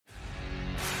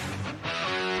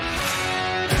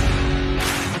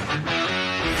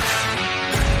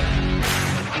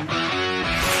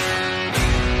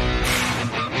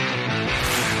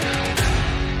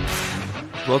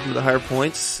Welcome to the Higher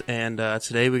Points, and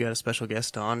today we got a special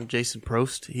guest on, Jason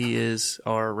Probst. He is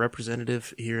our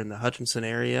representative here in the Hutchinson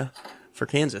area for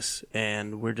Kansas,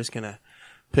 and we're just going to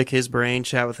pick his brain,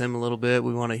 chat with him a little bit.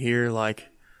 We want to hear, like,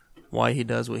 why he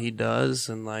does what he does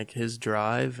and, like, his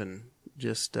drive, and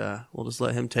just we'll just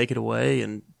let him take it away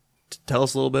and tell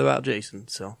us a little bit about Jason.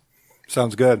 So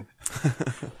sounds good.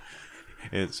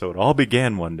 So it all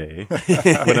began one day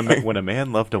when a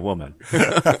man loved a woman.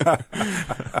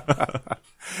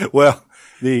 Well,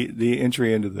 the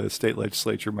entry into the state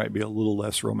legislature might be a little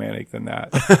less romantic than that.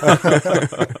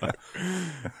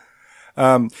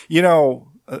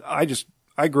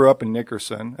 I grew up in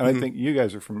Nickerson, and I think you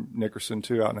guys are from Nickerson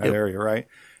too, out in that area, right?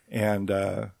 And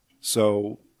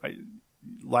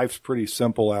life's pretty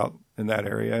simple out in that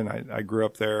area, and I grew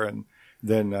up there, and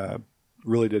then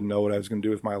really didn't know what I was going to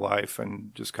do with my life,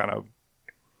 and just kind of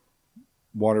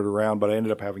wandered around. But I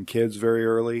ended up having kids very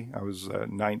early. I was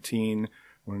 19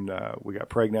 when we got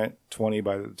pregnant, 20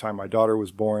 by the time my daughter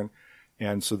was born.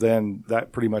 And so then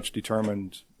that pretty much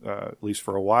determined, at least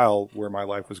for a while, where my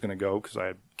life was going to go, because I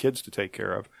had kids to take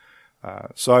care of.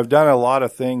 So I've done a lot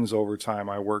of things over time.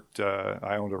 I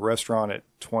owned a restaurant at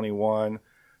 21.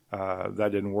 That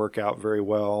didn't work out very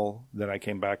well. Then I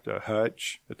came back to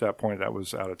Hutch. At that point, that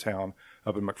was out of town,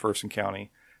 up in McPherson County.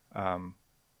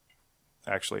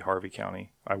 Actually, Harvey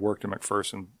County. I worked in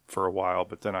McPherson for a while,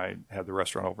 but then I had the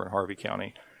restaurant over in Harvey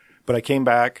County. But I came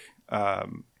back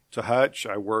to Hutch.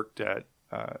 I worked at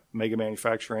Mega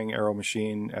Manufacturing, Aero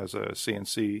Machine, as a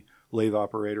CNC lathe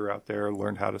operator out there,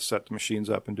 learned how to set the machines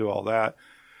up and do all that.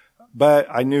 But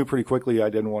I knew pretty quickly I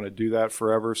didn't want to do that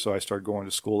forever, so I started going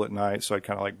to school at night. So I'd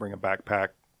kind of like bring a backpack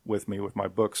with me with my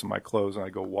books and my clothes, and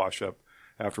I'd go wash up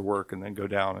after work and then go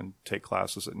down and take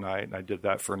classes at night. And I did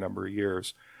that for a number of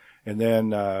years. And then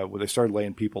when they started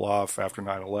laying people off after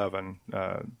 9/11,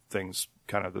 things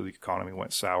kind of, the economy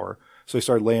went sour. So they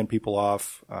started laying people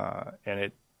off,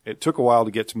 and it took a while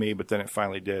to get to me, but then it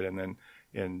finally did. And then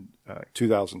in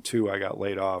 2002, I got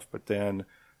laid off. But then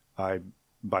by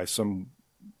some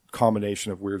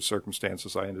combination of weird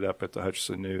circumstances, I ended up at the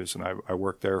Hutchinson News, and I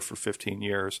worked there for 15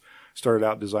 years. Started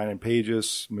out designing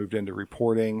pages, moved into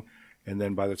reporting, and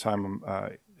then by the time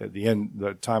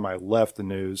the time I left the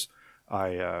news,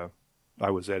 I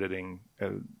was editing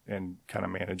and kind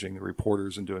of managing the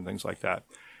reporters and doing things like that.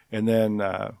 And then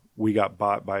we got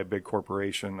bought by a big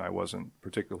corporation. I wasn't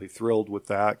particularly thrilled with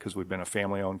that because we'd been a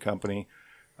family-owned company.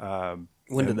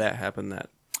 when did that happen?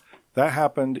 That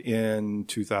happened in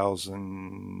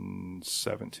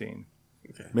 2017.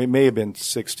 Okay. May have been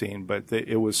 16, but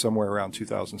it was somewhere around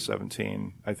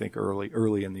 2017, I think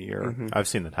early in the year. Mm-hmm. I've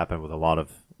seen that happen with a lot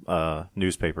of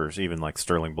newspapers, even like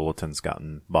Sterling Bulletin's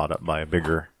gotten bought up by a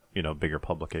bigger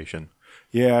publication.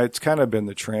 Yeah, it's kind of been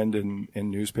the trend in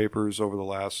newspapers over the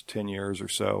last 10 years or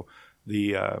so.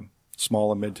 The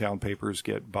small and midtown papers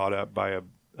get bought up by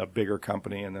a bigger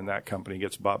company, and then that company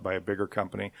gets bought by a bigger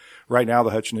company. Right now, the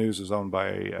Hutch News is owned by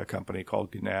a company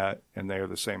called Gannett, and they're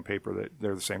the same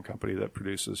company that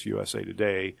produces USA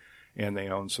Today, and they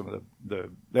own some of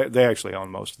they actually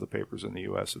own most of the papers in the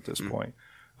U.S. at this point.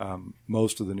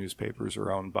 Most of the newspapers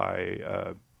are owned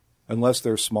by, unless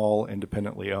they're small,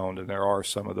 independently owned, and there are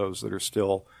some of those that are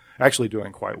still actually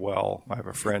doing quite well. I have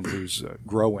a friend who's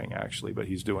growing, actually, but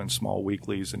he's doing small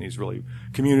weeklies, and he's really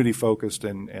community focused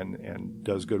and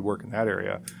does good work in that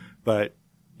area. But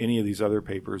any of these other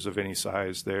papers of any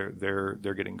size, they're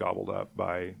getting gobbled up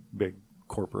by big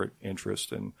corporate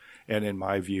interest, and in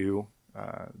my view,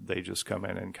 they just come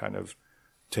in and kind of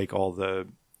take all the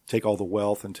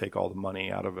wealth and take all the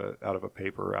money out of a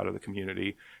paper, out of the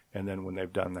community, and then when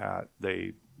they've done that,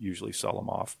 they usually sell them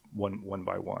off one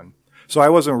by one. So I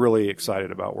wasn't really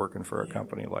excited about working for a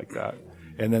company like that.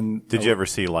 And then, did you ever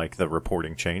see like the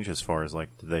reporting change as far as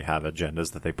like, do they have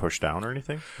agendas that they push down or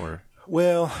anything? Or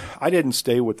well, I didn't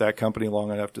stay with that company long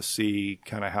enough to see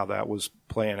kind of how that was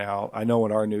playing out. I know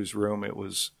in our newsroom it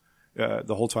was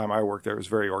the whole time I worked there, it was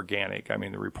very organic. I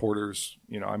mean, the reporters,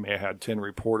 I may have had 10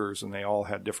 reporters, and they all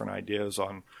had different ideas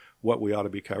on what we ought to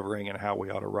be covering and how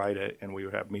we ought to write it. And we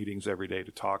would have meetings every day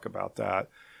to talk about that.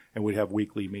 And we'd have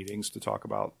weekly meetings to talk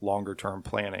about longer term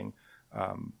planning.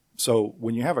 So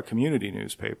when you have a community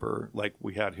newspaper like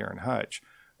we had here in Hutch,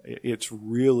 it's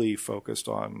really focused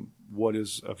on what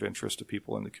is of interest to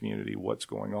people in the community, what's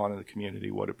going on in the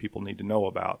community, what do people need to know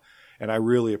about. And I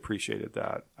really appreciated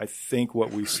that. I think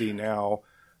what we see now,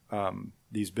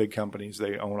 these big companies,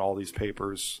 they own all these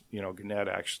papers. Gannett,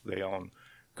 actually, they own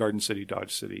Garden City,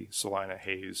 Dodge City, Salina,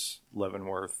 Hayes,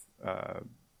 Leavenworth,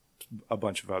 a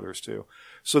bunch of others too.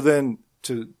 So then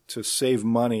to save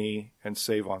money and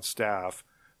save on staff,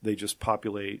 they just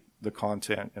populate the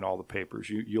content in all the papers.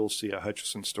 You'll see a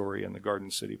Hutchinson story in the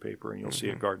Garden City paper, and you'll see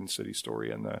a Garden City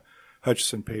story in the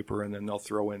Hutchinson paper, and then they'll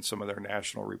throw in some of their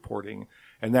national reporting.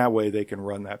 And that way they can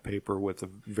run that paper with a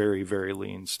very, very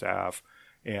lean staff,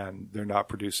 and they're not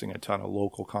producing a ton of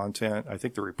local content. I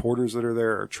think the reporters that are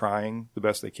there are trying the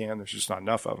best they can. There's just not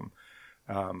enough of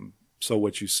them. So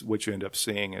what you end up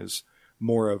seeing is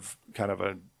more of kind of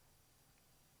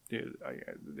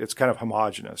it's kind of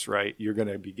homogenous, right? You're going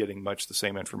to be getting much the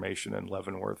same information in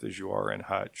Leavenworth as you are in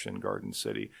Hutch and Garden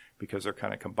City, because they're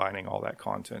kind of combining all that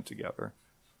content together.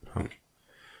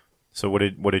 So what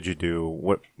did you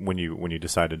do? When you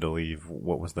decided to leave,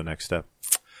 what was the next step?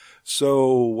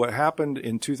 So what happened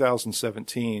in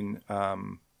 2017,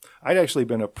 I'd actually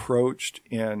been approached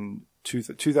in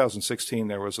 2016.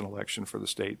 There was an election for the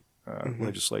state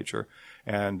legislature,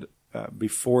 and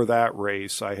before that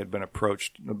race, I had been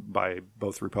approached by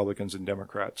both Republicans and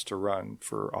Democrats to run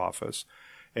for office.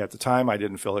 At the time, I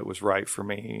didn't feel it was right for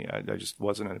me. I just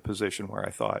wasn't in a position where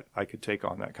I thought I could take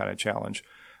on that kind of challenge.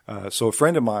 So a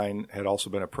friend of mine had also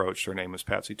been approached. Her name is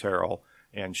Patsy Terrell,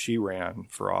 and she ran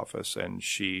for office. And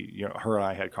her and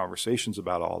I had conversations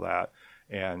about all that.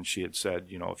 And she had said,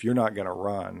 if you're not going to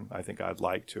run, I think I'd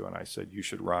like to. And I said, you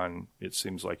should run. It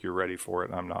seems like you're ready for it,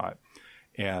 and I'm not.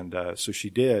 And so she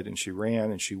did, and she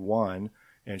ran, and she won,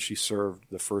 and she served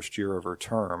the first year of her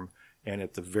term. And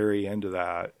at the very end of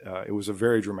that, it was a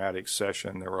very dramatic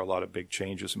session. There were a lot of big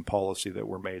changes in policy that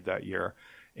were made that year.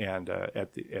 And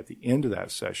at the end of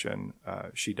that session,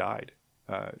 she died.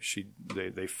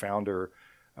 They found her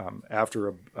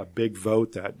after a big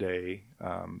vote that day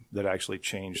that actually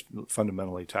changed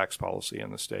fundamentally tax policy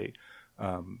in the state.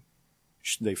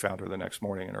 They found her the next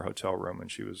morning in her hotel room,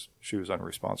 and she was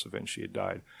unresponsive, and she had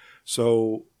died.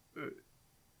 So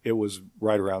it was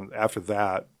right around after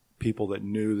that, people that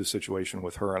knew the situation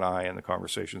with her and I and the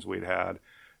conversations we'd had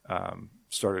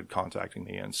started contacting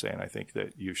me and saying, I think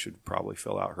that you should probably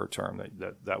fill out her term,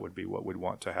 that would be what we'd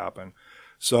want to happen.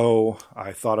 So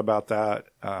I thought about that.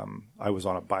 I was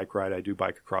on a bike ride. I do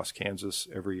bike across Kansas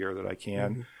every year that I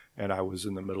can. And I was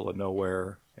in the middle of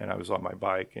nowhere, and I was on my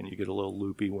bike, and you get a little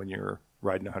loopy when you're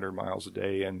riding 100 miles a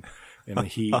day and in the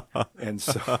heat. And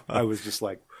so I was just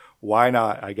like, why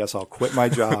not? I guess I'll quit my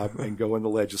job and go in the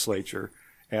legislature.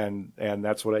 And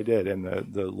that's what I did. And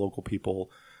the local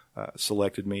people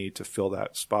selected me to fill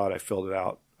that spot. I filled it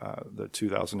out the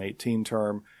 2018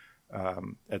 term.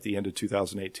 At the end of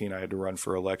 2018, I had to run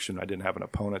for election. I didn't have an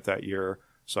opponent that year,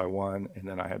 so I won. And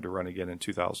then I had to run again in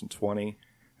 2020,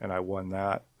 and I won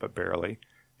that, but barely.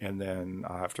 And then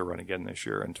I'll have to run again this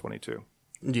year in 22.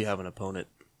 Do you have an opponent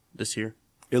this year?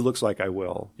 It looks like I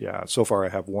will, yeah. So far I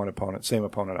have one opponent, same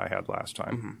opponent I had last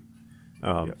time.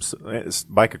 So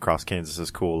bike across Kansas is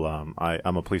cool.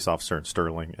 I'm a police officer in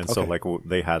Sterling, and so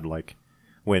they had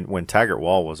when Taggart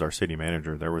Wall was our city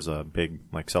manager, there was a big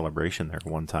celebration there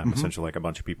one time. Essentially, a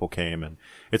bunch of people came, and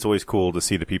it's always cool to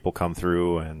see the people come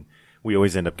through. And we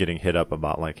always end up getting hit up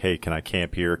about hey, can I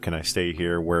camp here? Can I stay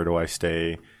here? Where do I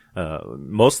stay?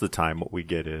 Most of the time what we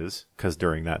get is, because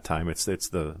during that time it's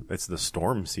the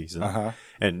storm season,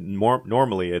 and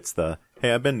normally it's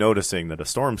hey, I've been noticing that a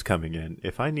storm's coming in.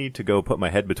 If I need to go put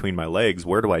my head between my legs,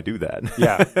 where do I do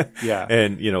that? Yeah.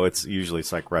 And it's usually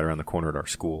right around the corner at our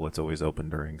school. It's always open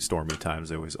during stormy times.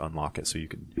 They always unlock it so you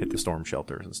can hit the storm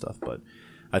shelters and stuff. But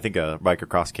I think a bike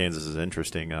across Kansas is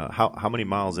interesting. How many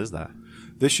miles is that?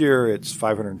 This year it's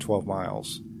 512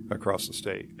 miles across the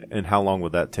state. And how long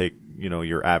would that take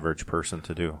your average person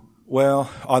to do? Well,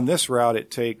 on this route,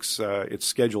 it takes it's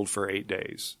scheduled for 8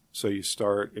 days. So you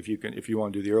start if you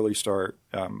want to do the early start.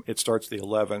 It starts the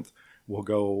 11th.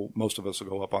 Most of us will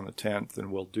go up on the 10th,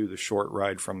 and we'll do the short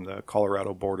ride from the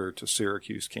Colorado border to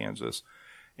Syracuse, Kansas,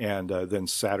 and then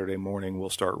Saturday morning we'll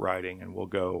start riding, and we'll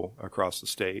go across the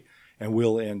state, and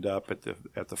we'll end up at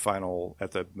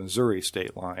the Missouri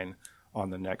state line on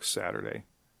the next Saturday.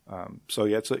 So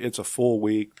yeah, it's a full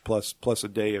week plus a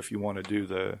day if you want to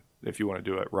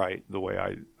do it right the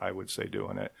way I would say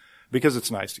doing it, because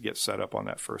it's nice to get set up on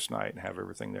that first night and have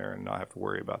everything there and not have to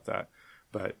worry about that.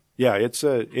 But yeah,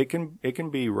 it can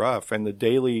be rough, and the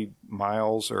daily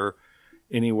miles are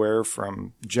anywhere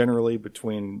from generally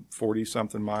between 40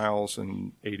 something miles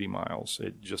and 80 miles.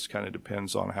 It just kind of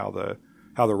depends on how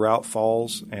the route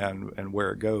falls and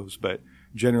where it goes, but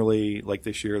generally, like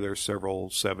this year, there's several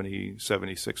 70,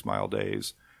 76 mile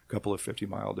days, a couple of 50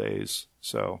 mile days.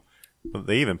 So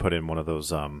they even put in one of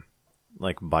those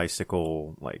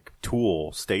bicycle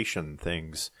tool station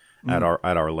things at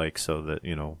our lake, so that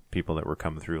people that were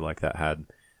coming through like that had.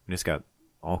 And it's got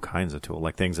all kinds of tools,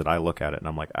 like things that I look at it and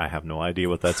I'm like, I have no idea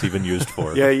what that's even used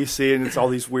for. Yeah, you see, and it's all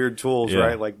these weird tools, Yeah.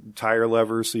 right? Like tire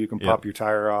levers so you can Yep. pop your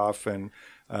tire off, and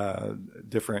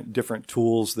different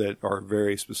tools that are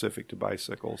very specific to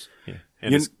bicycles. Yeah.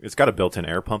 And it's got a built-in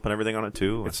air pump and everything on it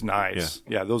too. It's nice.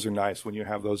 Yeah, those are nice when you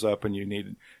have those up and you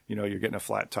need, you're getting a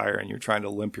flat tire and you're trying to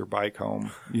limp your bike home.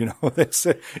 It's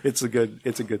a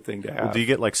good thing to have. Well, do you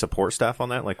get like support staff on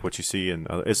that, like what you see in?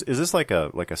 Is this like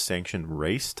a sanctioned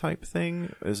race type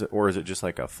thing? Is it just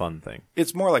like a fun thing?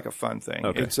 It's more like a fun thing.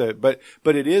 Okay.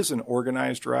 But it is an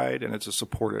organized ride and it's a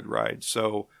supported ride.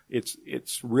 So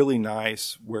it's really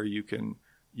nice where you can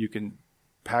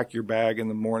pack your bag in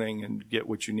the morning and get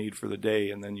what you need for the day,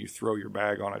 and then you throw your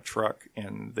bag on a truck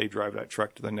and they drive that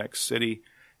truck to the next city.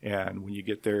 And when you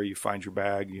get there, you find your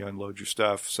bag, you unload your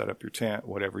stuff, set up your tent,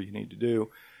 whatever you need to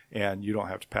do, and you don't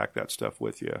have to pack that stuff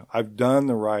with you. I've done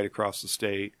the ride across the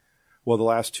state. Well, the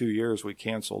last 2 years we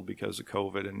canceled because of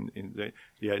COVID, and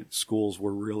the schools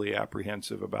were really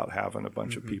apprehensive about having a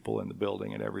bunch of people in the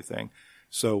building and everything.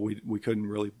 So we couldn't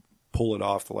really pull it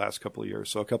off the last couple of years.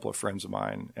 So a couple of friends of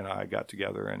mine and I got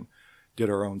together and did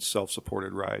our own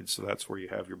self-supported rides. So that's where you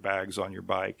have your bags on your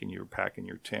bike and you're packing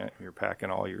your tent and you're packing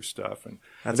all your stuff. And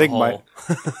That's I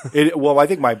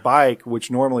think my bike, which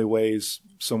normally weighs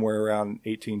somewhere around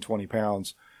 18, 20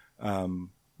 pounds,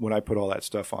 when I put all that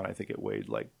stuff on, I think it weighed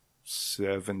like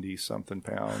 70 something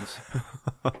pounds.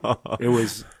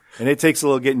 And it takes a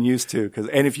little getting used to,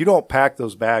 and if you don't pack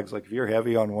those bags, like if you're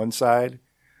heavy on one side,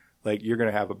 like you're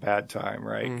going to have a bad time,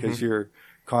 right? Because you're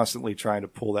constantly trying to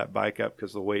pull that bike up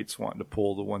because the weight's wanting to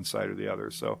pull to one side or the other.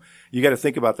 So you got to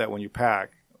think about that when you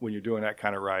pack, when you're doing that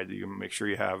kind of ride, that you make sure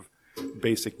you have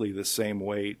basically the same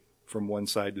weight from one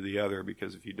side to the other,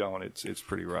 because if you don't, it's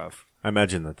pretty rough. I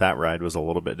imagine that ride was a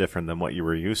little bit different than what you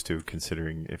were used to,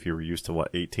 considering if you were used to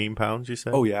 18 pounds, you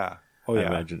said? Oh yeah. I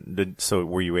imagine. So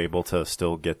were you able to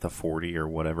still get the 40 or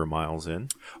whatever miles in?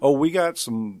 Oh, we got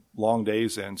some long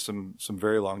days in, some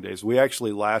very long days. We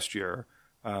actually last year,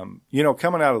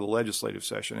 coming out of the legislative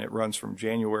session, it runs from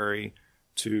January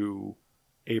to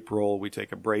April. We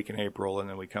take a break in April, and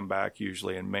then we come back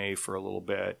usually in May for a little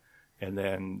bit. And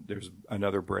then there's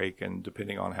another break, and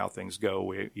depending on how things go,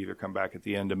 we either come back at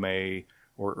the end of May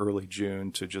or early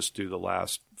June to just do the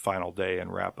last final day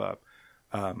and wrap up.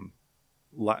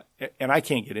 And I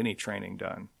can't get any training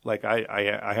done. Like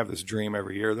I have this dream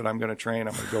every year that I'm going to train.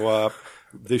 I'm going to go up.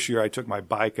 This year I took my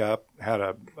bike up, had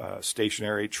a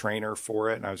stationary trainer for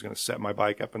it, and I was going to set my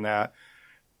bike up in that.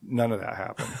 None of that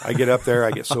happened. I get up there,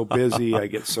 I get so busy, I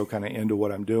get so kind of into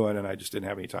what I'm doing, and I just didn't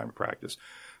have any time to practice.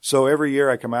 So every year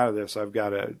I come out of this, I've got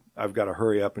to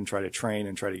hurry up and try to train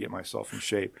and try to get myself in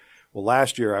shape. Well,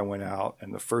 last year I went out,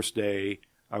 and the first day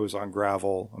I was on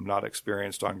gravel. I'm not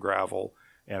experienced on gravel.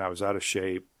 And I was out of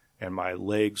shape, and my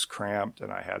legs cramped,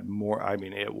 and I had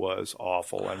it was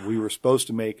awful. And we were supposed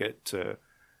to make it to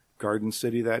Garden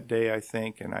City that day, I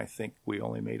think, and I think we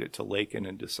only made it to Lakin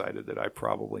and decided that I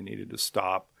probably needed to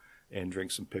stop and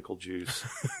drink some pickle juice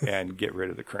and get rid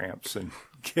of the cramps and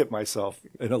get myself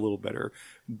in a little better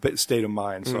state of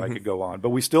mind so I could go on. But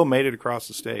we still made it across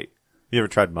the state. You ever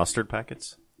tried mustard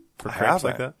packets for cramps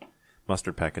like haven't. that?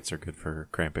 Mustard packets are good for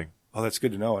cramping. Oh, that's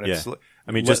good to know. And Yeah. it's,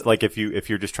 I mean, just like if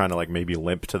you're just trying to like maybe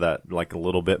limp to that like a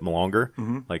little bit longer,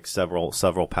 like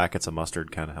several packets of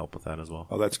mustard kind of help with that as well.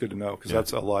 oh, that's good to know, because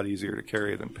that's a lot easier to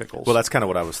carry than pickles. Well, that's kind of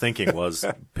what I was thinking was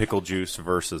pickle juice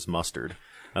versus mustard.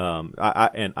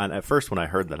 I at first when I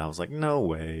heard that I was like, no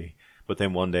way. But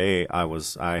then one day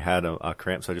I had a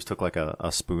cramp, so I just took like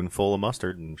a spoonful of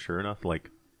mustard, and sure enough, like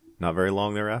not very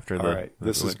long thereafter. All right,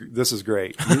 this is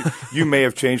great. You may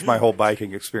have changed my whole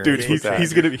biking experience. Dude, with that.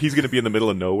 he's gonna be in the middle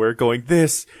of nowhere going,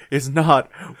 this is not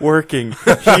working.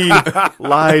 He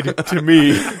lied to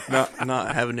me.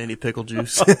 Not having any pickle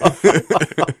juice.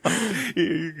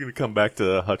 You're gonna come back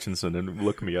to Hutchinson and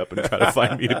look me up and try to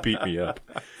find me to beat me up.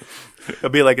 It'll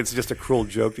be like it's just a cruel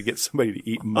joke to get somebody to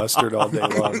eat mustard all day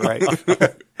long, right?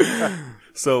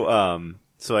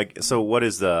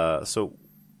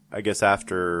 I guess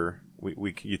after we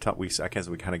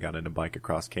kind of got into bike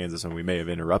across Kansas, and we may have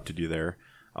interrupted you there.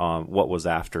 What was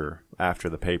after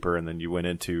the paper, and then you went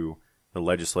into the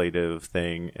legislative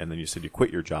thing, and then you said you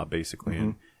quit your job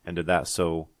basically, and did that.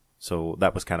 So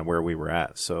that was kind of where we were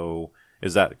at. So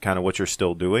is that kind of what you're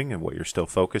still doing and what you're still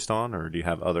focused on, or do you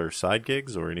have other side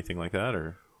gigs or anything like that,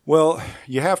 or? Well,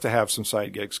 you have to have some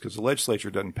side gigs because the legislature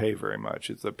doesn't pay very much.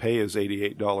 The pay is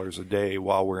 $88 a day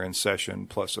while we're in session,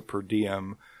 plus a per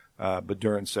diem. But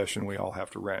during session, we all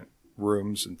have to rent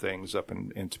rooms and things up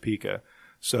in Topeka.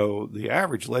 So the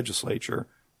average legislature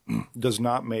does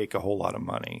not make a whole lot of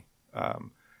money.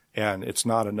 and it's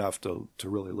not enough to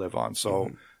really live on.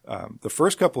 So the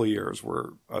first couple of years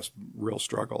were a real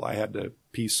struggle. I had to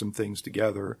piece some things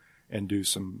together and do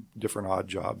some different odd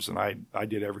jobs. And I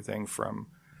did everything from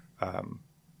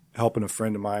helping a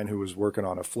friend of mine who was working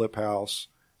on a flip house.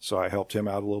 So I helped him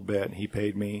out a little bit, and he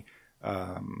paid me.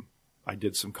 I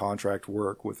did some contract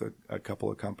work with a couple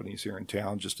of companies here in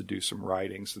town just to do some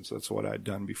writing, since that's what I'd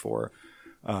done before.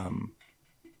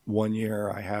 One year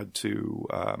I had to,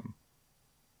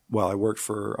 I worked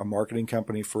for a marketing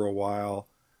company for a while.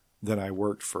 Then I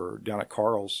worked down at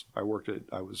Carl's. I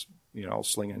was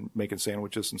making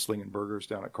sandwiches and slinging burgers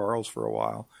down at Carl's for a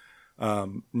while.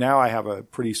 Now I have a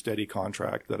pretty steady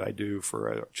contract that I do for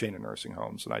a chain of nursing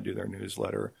homes, and I do their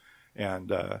newsletter,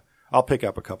 and I'll pick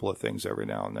up a couple of things every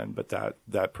now and then, but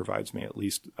that provides me at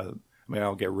least, I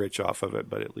don't get rich off of it,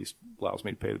 but at least allows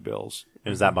me to pay the bills.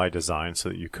 And is that by design so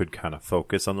that you could kind of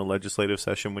focus on the legislative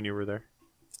session when you were there?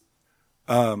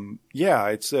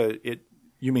 Yeah,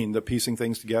 you mean the piecing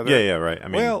things together? Yeah, right. I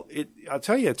mean, I'll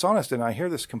tell you, it's honest, and I hear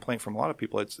this complaint from a lot of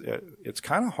people. It's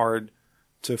kind of hard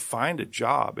to find a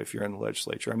job if you're in the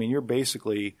legislature. I mean, you're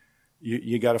basically,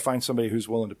 you got to find somebody who's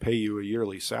willing to pay you a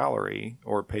yearly salary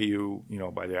or pay you,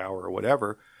 by the hour or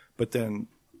whatever, but then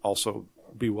also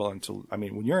be willing to,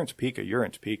 when you're in Topeka, you're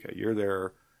in Topeka. You're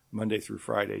there Monday through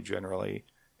Friday generally,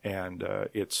 and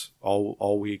it's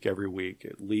all week, every week,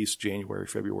 at least January,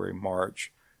 February,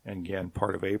 March, and again,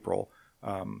 part of April.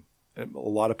 A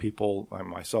lot of people,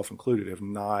 myself included, have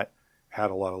not had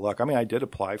a lot of luck. I did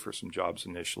apply for some jobs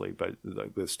initially, but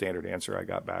the standard answer I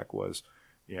got back was,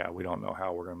 yeah, we don't know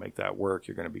how we're going to make that work.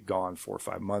 You're going to be gone 4 or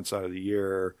 5 months out of the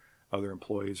year. Other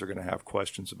employees are going to have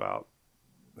questions about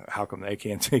how come they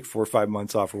can't take 4 or 5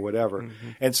 months off or whatever. Mm-hmm.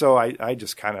 And so I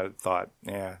just kind of thought,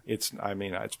 it's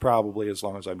probably, as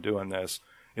long as I'm doing this,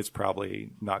 it's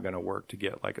probably not going to work to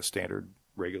get like a standard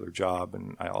regular job,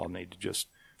 and I'll need to just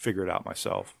figure it out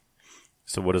myself.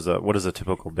 So what does a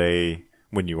typical day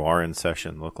when you are in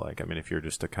session look like? If you're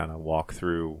just to kind of walk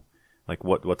through, like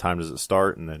what time does it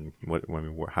start, and then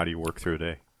how do you work through a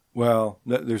day? Well,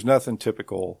 there's nothing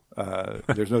typical.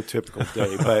 There's no typical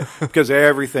day, but because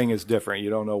everything is different, you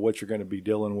don't know what you're going to be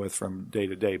dealing with from day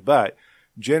to day. But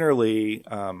generally,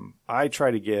 I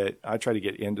try to get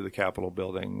into the Capitol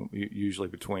building usually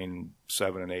between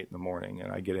 7 and 8 in the morning,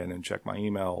 and I get in and check my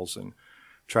emails and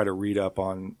try to read up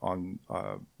on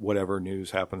whatever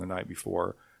news happened the night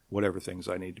before, whatever things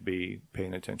I need to be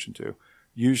paying attention to.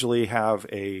 Usually have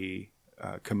a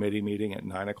committee meeting at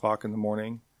 9 o'clock in the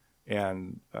morning.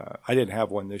 And I didn't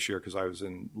have one this year because I was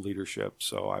in leadership,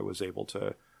 so I was able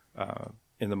to,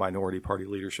 in the minority party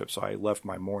leadership, so I left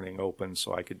my morning open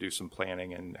so I could do some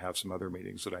planning and have some other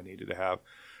meetings that I needed to have.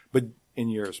 But in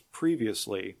years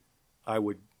previously, I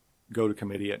would go to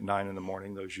committee at 9 in the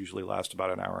morning. Those usually last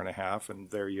about an hour and a half, and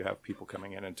there you have people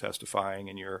coming in and testifying,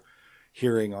 and you're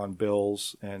hearing on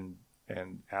bills and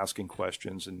asking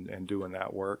questions and doing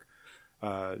that work.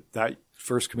 That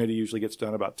first committee usually gets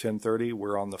done about 10:30.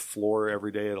 We're on the floor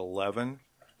every day at 11.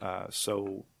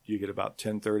 So you get about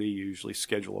 10:30. You usually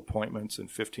schedule appointments in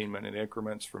 15-minute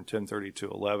increments from 10:30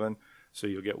 to 11. So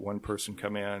you'll get one person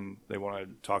come in. They want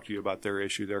to talk to you about their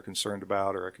issue they're concerned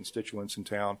about, or a constituents in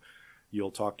town.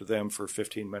 You'll talk to them for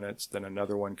 15 minutes. Then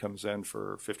another one comes in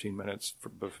for 15 minutes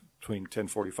between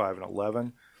 10:45 and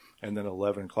 11. And then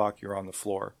 11 o'clock, you're on the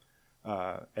floor.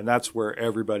 And that's where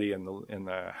everybody in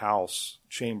the House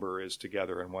chamber is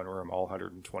together in one room, all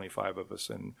 125 of us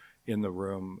in the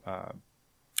room.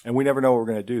 And we never know what we're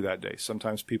going to do that day.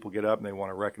 Sometimes people get up and they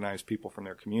want to recognize people from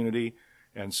their community.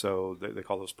 And so they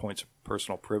call those points of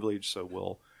personal privilege. So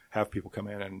we'll have people come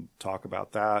in and talk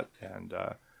about that. And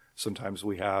sometimes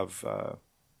we have,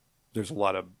 there's a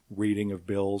lot of reading of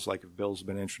bills. Like if bills have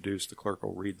been introduced, the clerk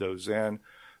will read those in.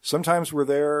 Sometimes we're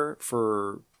there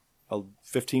for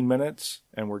 15 minutes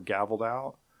and we're gavelled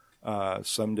out.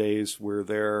 Some days we're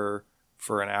there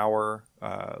for an hour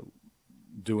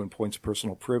doing points of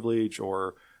personal privilege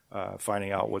or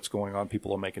finding out what's going on. People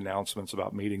will make announcements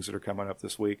about meetings that are coming up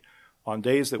this week. On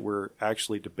days that we're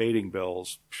actually debating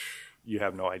bills, you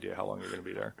have no idea how long you're going to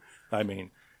be there.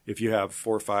 If you have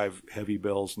 4 or 5 heavy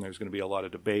bills and there's going to be a lot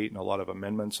of debate and a lot of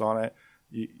amendments on it,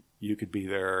 you could be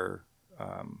there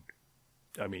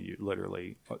you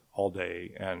literally all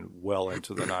day and well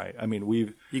into the night.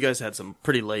 You guys had some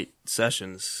pretty late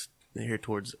sessions here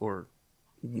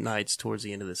nights towards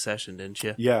the end of the session, didn't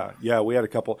you? Yeah, we had a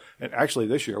couple. And actually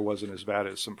this year wasn't as bad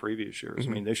as some previous years.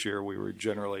 Mm-hmm. This year we were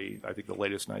generally, I think the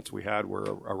latest nights we had were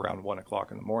around 1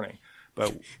 o'clock in the morning.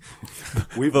 But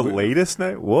latest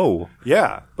night? Whoa.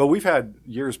 Yeah, but we've had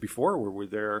years before where we're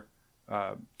there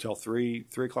till 3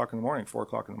 o'clock in the morning, 4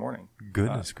 o'clock in the morning.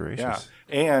 Goodness gracious.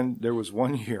 Yeah. And there was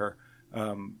one year,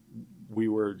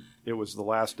 it was the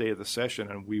last day of the session,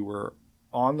 and we were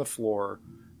on the floor,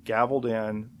 gavelled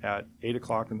in at 8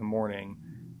 o'clock in the morning,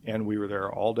 and we were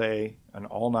there all day and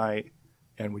all night,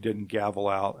 and we didn't gavel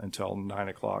out until 9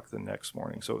 o'clock the next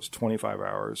morning. So it was 25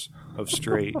 hours of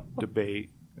straight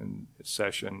debate and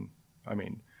session. I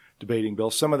mean, debating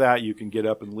bills. Some of that you can get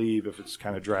up and leave if it's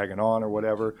kind of dragging on or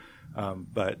whatever.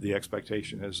 But the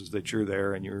expectation is that you're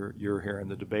there and you're hearing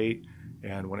the debate.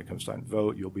 And when it comes time to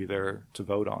vote, you'll be there to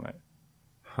vote on it.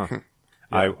 Huh.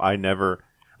 Yeah. I never,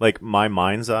 like, my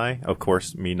mind's eye, of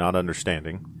course, me not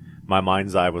understanding, my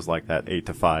mind's eye was like that 8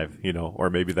 to 5, or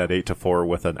maybe that 8 to 4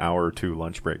 with an hour or two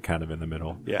lunch break kind of in the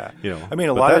middle. Yeah. I mean,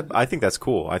 I think that's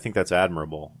cool. I think that's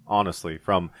admirable, honestly,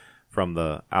 from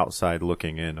the outside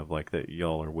looking in, of like that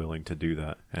y'all are willing to do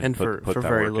that. And put for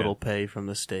very little pay from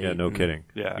the state. Yeah, no kidding.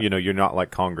 Yeah. You're not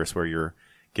like Congress where you're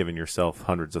giving yourself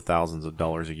hundreds of thousands of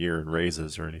dollars a year in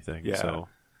raises or anything. Yeah. So,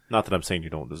 not that I'm saying you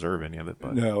don't deserve any of it,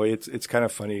 but no, it's kind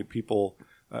of funny. People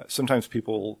sometimes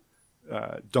people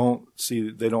don't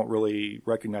really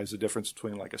recognize the difference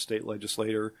between like a state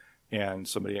legislator and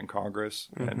somebody in Congress,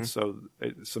 and so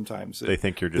sometimes they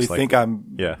think you're just think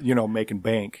I'm making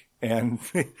bank, and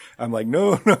I'm like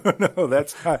no,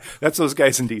 that's those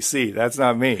guys in D.C. That's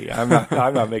not me. I'm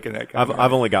not making that kind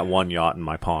I've only got one yacht in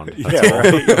my pond. Yeah,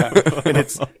 right, yeah. And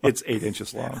it's 8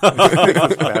 inches long.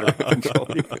 Battery control.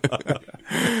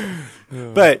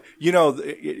 But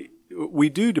we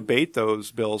do debate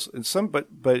those bills, and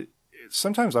but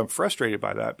sometimes I'm frustrated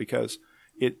by that because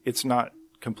it's not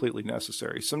completely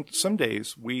necessary. Some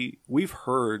days we've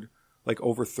heard like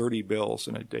over 30 bills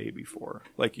in a day before.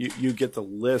 Like you get the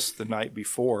list the night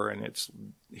before, and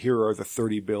here are the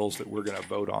 30 bills that we're going to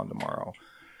vote on tomorrow.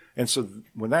 And so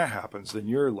when that happens, then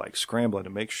you're like scrambling to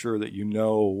make sure that you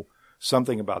know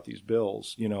something about these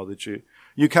bills, that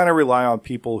you kind of rely on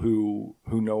people who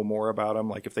know more about them.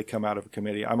 Like if they come out of a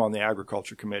committee, I'm on the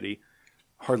agriculture committee.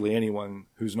 Hardly anyone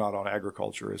who's not on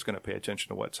agriculture is going to pay attention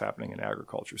to what's happening in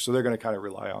agriculture. So they're going to kind of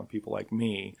rely on people like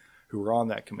me who are on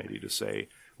that committee to say,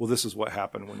 well, this is what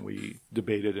happened when we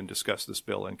debated and discussed this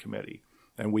bill in committee.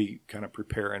 And we kind of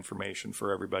prepare information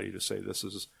for everybody to say, this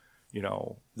is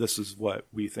what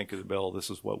we think of the bill.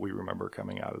 This is what we remember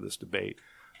coming out of this debate.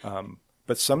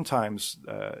 But sometimes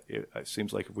it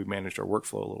seems like if we managed our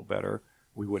workflow a little better,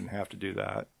 we wouldn't have to do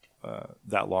that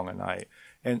long a night.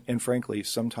 And frankly,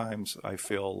 sometimes I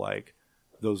feel like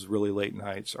those really late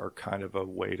nights are kind of a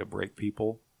way to break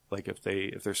people. Like if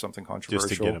there's something controversial,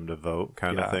 just to get them to vote,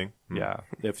 kind of thing. Yeah.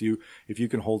 If you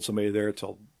can hold somebody there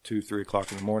till 2, 3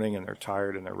 o'clock in the morning, and they're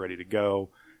tired and they're ready to go,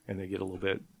 and they get a little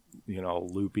bit,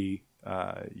 loopy,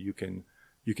 you can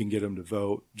get them to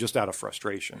vote just out of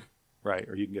frustration, right?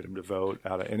 Or you can get them to vote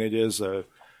and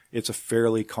it's a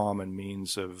fairly common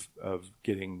means of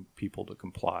getting people to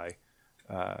comply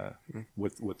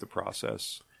with the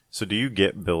process. So do you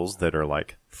get bills that are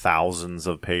like thousands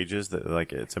of pages that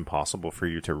like it's impossible for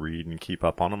you to read and keep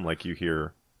up on them, like you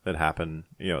hear that happen,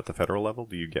 at the federal level?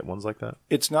 Do you get ones like that?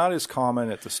 It's not as common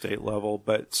at the state level,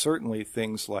 but certainly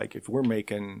things like if we're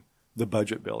making the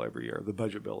budget bill every year, the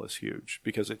budget bill is huge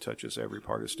because it touches every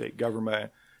part of state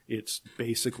government. It's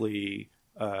basically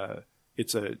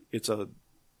it's a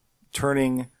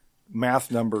turning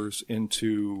math numbers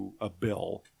into a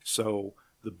bill. So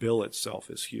the bill itself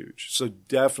is huge. So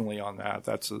definitely on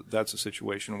that's a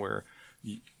situation where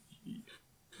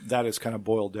that is kind of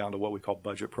boiled down to what we call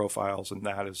budget profiles, and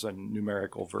that is a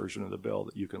numerical version of the bill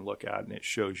that you can look at, and it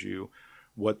shows you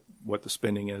what the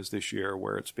spending is this year,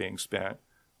 where it's being spent,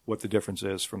 what the difference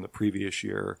is from the previous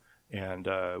year, and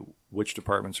which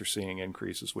departments are seeing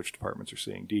increases, which departments are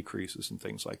seeing decreases, and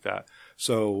things like that.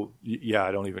 So yeah,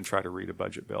 I don't even try to read a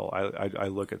budget bill. I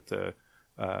look at the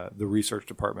research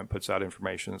department puts out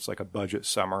information. It's like a budget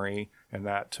summary, and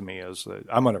that to me is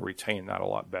I'm going to retain that a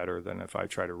lot better than if I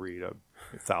try to read a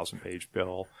 1,000-page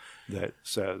bill that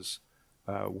says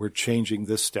we're changing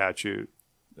this statute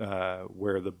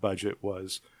where the budget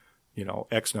was,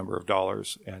 X number of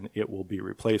dollars, and it will be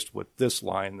replaced with this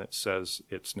line that says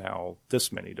it's now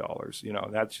this many dollars.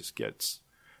 That just gets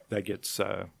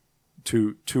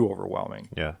too overwhelming.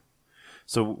 Yeah.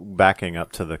 So backing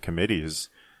up to the committees.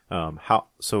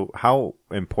 How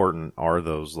important are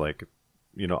those? Like,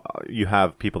 you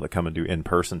have people that come and do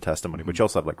in-person testimony, but you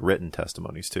also have like written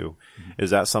testimonies too. Mm-hmm. Is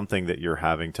that something that you're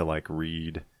having to like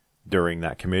read during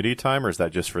that committee time, or is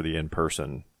that just for the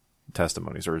in-person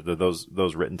testimonies, or do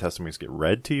those written testimonies get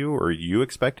read to you, or are you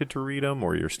expected to read them,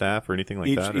 or your staff, or anything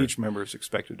like that? Each member is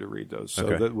expected to read those. So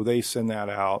they send that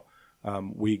out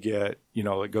We get,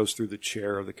 it goes through the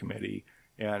chair of the committee.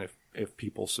 And if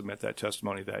people submit that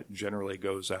testimony, that generally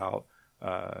goes out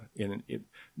in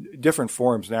different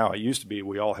forms now. It used to be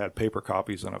we all had paper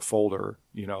copies in a folder,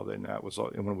 then that was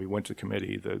when we went to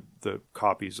committee, the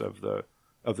copies of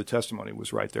the testimony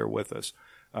was right there with us.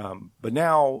 But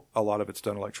now a lot of it's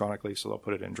done electronically, so they'll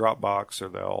put it in Dropbox or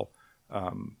they'll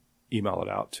email it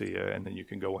out to you, and then you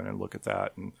can go in and look at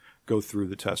that and go through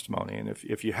the testimony. And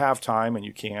if you have time and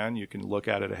you can look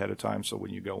at it ahead of time, so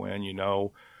when you go in,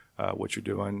 what you're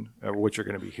doing or what you're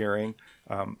going to be hearing.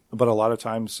 But a lot of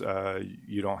times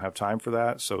you don't have time for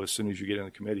that. So as soon as you get in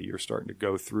the committee, you're starting to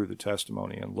go through the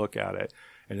testimony and look at it.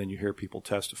 And then you hear people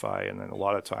testify. And then a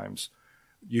lot of times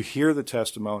you hear the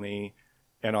testimony,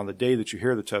 and on the day that you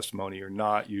hear the testimony, you're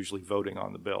not usually voting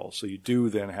on the bill. So you do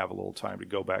then have a little time to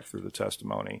go back through the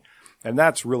testimony. And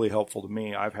that's really helpful to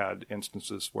me. I've had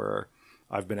instances where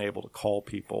I've been able to call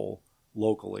people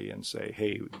locally and say,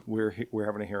 hey, we're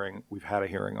having a hearing. We've had a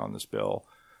hearing on this bill.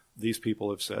 These people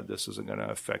have said this isn't going to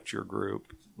affect your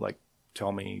group. Like,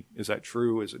 tell me, is that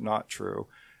true? Is it not true?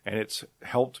 And it's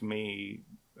helped me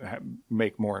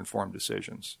make more informed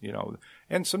decisions,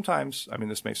 And sometimes,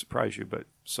 this may surprise you, but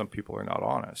some people are not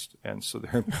honest. And so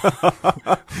they're...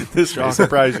 This may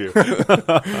surprise you.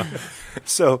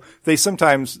 So they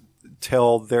sometimes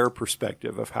tell their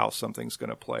perspective of how something's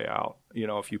going to play out,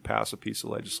 if you pass a piece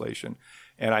of legislation.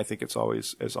 And I think it's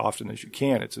always, as often as you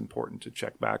can, it's important to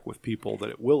check back with people that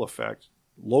it will affect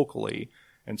locally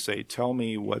and say, tell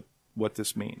me what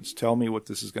this means. Tell me what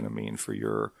this is going to mean for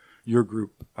your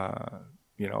group.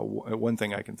 One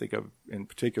thing I can think of in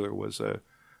particular was a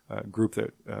group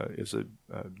that is a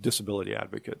disability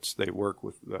advocates. They work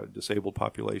with the disabled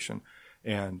population.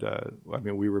 And,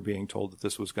 we were being told that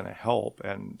this was going to help.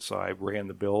 And so I ran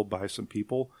the bill by some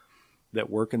people that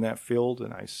work in that field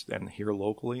and here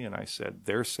locally. And I said,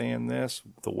 they're saying this.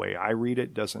 The way I read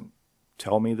it doesn't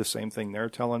tell me the same thing they're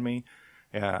telling me.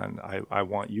 And I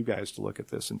want you guys to look at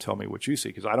this and tell me what you see,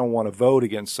 because I don't want to vote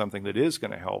against something that is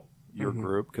going to help your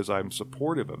group, because I'm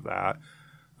supportive of that.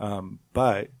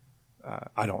 But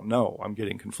I don't know. I'm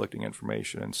getting conflicting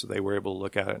information. And so they were able to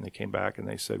look at it, and they came back and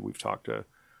they said, we've talked to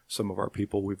some of our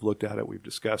people, we've looked at it, we've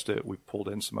discussed it, we've pulled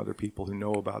in some other people who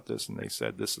know about this, and they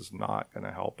said this is not going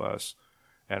to help us.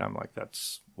 And I'm like,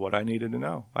 that's what I needed to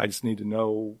know. I just need to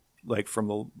know, like, from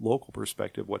the local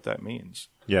perspective, what that means.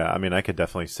 Yeah, I could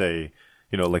definitely say,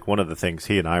 like one of the things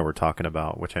he and I were talking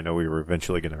about, which I know we were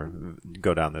eventually going to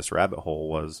go down this rabbit hole,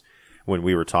 was when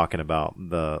we were talking about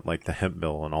the hemp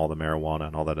bill and all the marijuana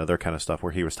and all that other kind of stuff,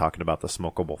 where he was talking about the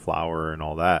smokable flower and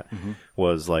all that,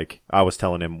 was like, I was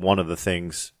telling him one of the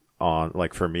things on,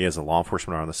 like, for me as a law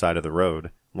enforcement officer on the side of the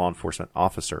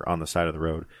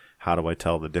road, how do I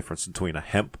tell the difference between a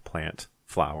hemp plant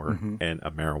flower and a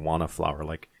marijuana flower?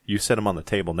 Like, you set them on the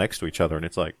table next to each other and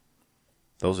it's like,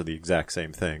 those are the exact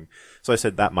same thing. So I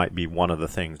said that might be one of the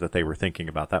things that they were thinking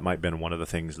about. That might have been one of the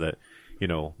things that,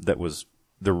 that was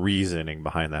the reasoning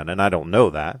behind that. And I don't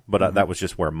know that, but that was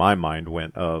just where my mind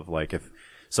went of, like, if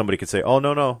somebody could say, oh,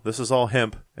 no, this is all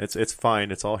hemp. It's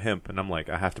fine. It's all hemp. And I'm like,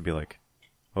 I have to be like,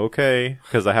 okay,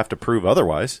 because I have to prove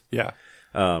otherwise. Yeah.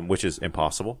 Which is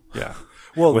impossible. Yeah.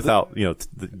 Well, without,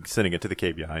 sending it to the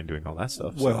KBI and doing all that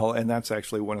stuff. Well, and that's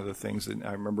actually one of the things that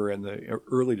I remember in the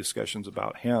early discussions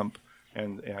about hemp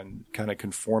and kind of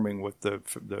conforming with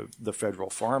the Federal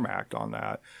Farm Act on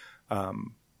that.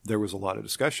 There was a lot of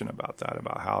discussion about that,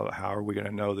 about how are we going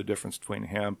to know the difference between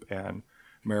hemp and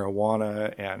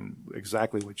marijuana, and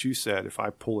exactly what you said. If I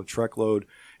pull a truckload,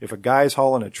 if a guy's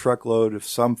hauling a truckload of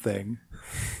something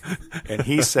and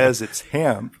he says it's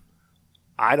hemp,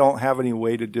 I don't have any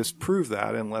way to disprove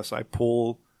that unless I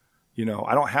pull,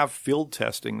 I don't have field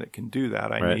testing that can do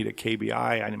that. I need a KBI.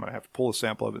 I might have to pull a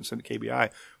sample of it and send it to KBI.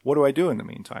 What do I do in the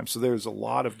meantime? So there's a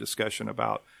lot of discussion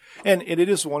about, and it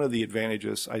is one of the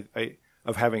advantages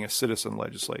of having a citizen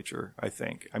legislature, I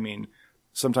think.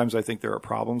 Sometimes I think there are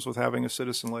problems with having a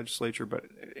citizen legislature, but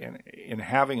in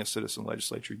having a citizen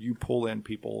legislature, you pull in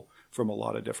people from a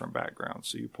lot of different backgrounds.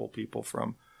 So you pull people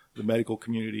from the medical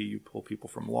community, you pull people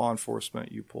from law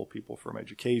enforcement, you pull people from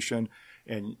education,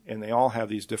 and they all have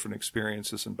these different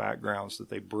experiences and backgrounds that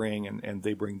they bring, and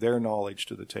they bring their knowledge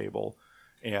to the table,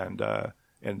 and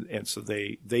so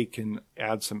they can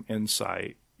add some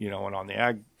insight, and on the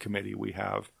ag committee we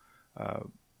have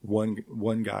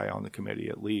one guy on the committee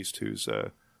at least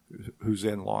who's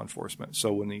in law enforcement.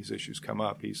 So when these issues come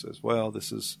up, he says, well,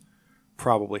 this is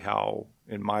probably how,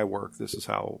 in my work, this is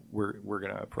how we're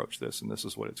going to approach this, and this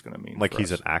is what it's going to mean. Like,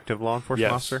 he's an active law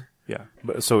enforcement officer? Yeah.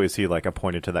 But, so is he, like,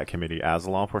 appointed to that committee as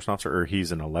a law enforcement officer, or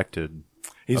he's an elected?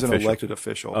 He's official? an elected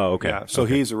official. Oh, okay. Yeah. So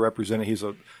okay. he's a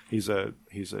representative.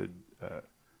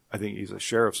 I think he's a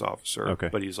sheriff's officer. Okay.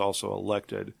 But he's also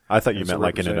elected. I thought you as meant a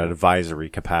like in an representative. advisory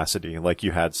capacity, like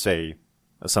you had, say,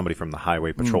 somebody from the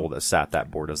highway patrol that sat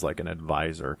that board as like an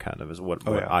advisor, kind of, is what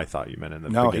yeah. I thought you meant in the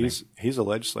No, beginning. he's a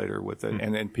legislator with it,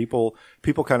 and people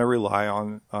kind of rely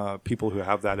on people who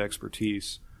have that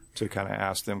expertise to kind of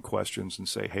ask them questions and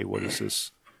say, hey, what is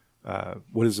this?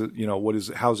 What is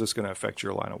it? How's this going to affect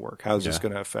your line of work? How's this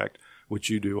going to affect what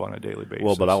you do on a daily basis?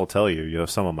 Well, but I will tell you,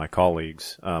 some of my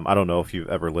colleagues, I don't know if you've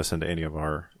ever listened to any of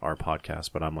our podcasts,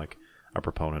 but I'm like a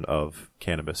proponent of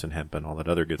cannabis and hemp and all that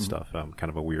other good stuff. I'm kind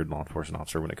of a weird law enforcement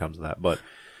officer when it comes to that, but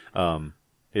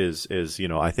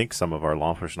I think some of our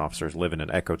law enforcement officers live in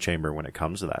an echo chamber when it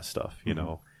comes to that stuff. I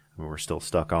mean, we're still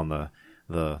stuck on the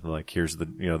like, here's the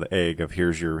the egg of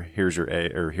here's your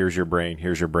egg, or here's your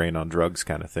brain on drugs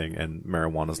kind of thing, and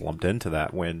marijuana's lumped into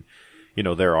that when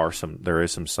there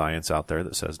is some science out there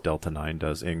that says Delta 9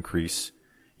 does increase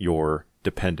your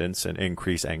dependence and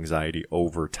increase anxiety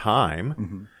over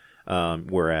time.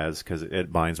 Whereas, because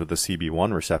it binds with the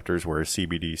CB1 receptors, whereas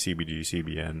CBD,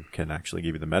 CBN can actually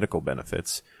give you the medical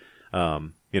benefits.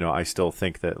 I still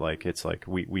think that it's like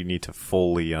we need to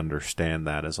fully understand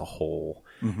that as a whole.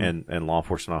 And law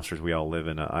enforcement officers, we all live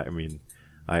in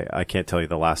I can't tell you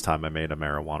the last time I made a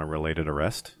marijuana related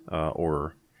arrest,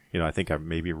 I think I've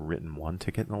maybe written one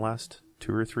ticket in the last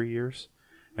 2 or 3 years.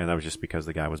 And that was just because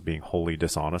the guy was being wholly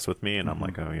dishonest with me. And I'm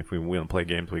like, if we want to play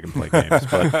games, we can play games.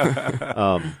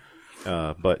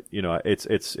 But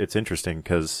it's interesting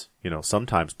because,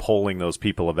 sometimes polling those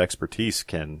people of expertise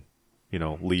can,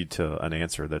 lead to an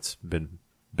answer that's been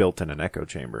built in an echo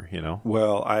chamber,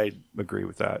 Well, I agree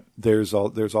with that. There's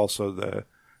also the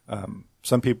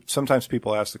sometimes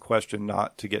people ask the question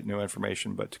not to get new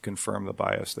information, but to confirm the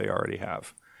bias they already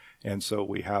have. And so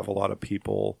we have a lot of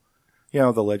people,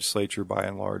 the legislature by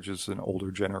and large is an older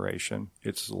generation.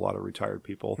 It's a lot of retired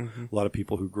people, a lot of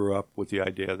people who grew up with the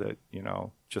idea that,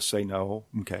 just say no,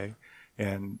 okay,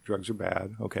 and drugs are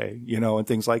bad, okay, and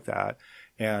things like that.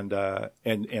 And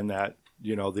that,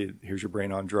 here's your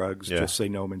brain on drugs, just say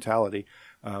no mentality.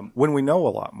 When we know a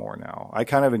lot more now, I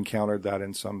kind of encountered that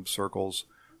in some circles.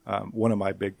 One of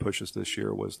my big pushes this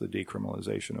year was the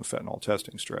decriminalization of fentanyl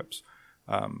testing strips.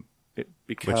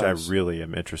 Which I really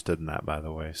am interested in that, by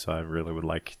the way. So I really would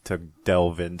like to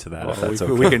delve into that. If that's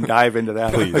okay. We can dive into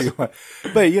that. Please.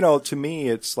 But, to me,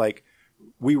 it's like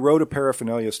we wrote a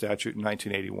paraphernalia statute in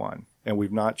 1981, and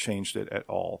we've not changed it at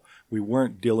all. We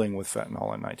weren't dealing with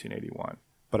fentanyl in 1981,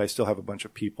 but I still have a bunch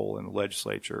of people in the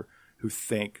legislature who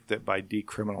think that by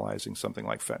decriminalizing something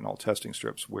like fentanyl testing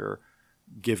strips, we're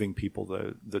giving people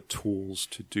the tools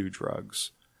to do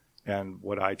drugs. And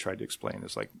what I tried to explain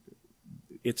is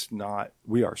it's not,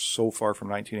 we are so far from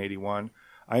 1981.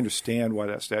 I understand why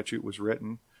that statute was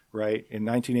written, right? In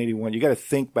 1981, you got to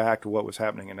think back to what was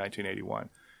happening in 1981.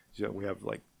 We have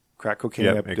crack cocaine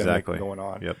epidemic going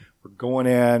on. Yep. We're going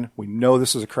in. We know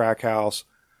this is a crack house.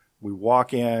 We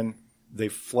walk in. They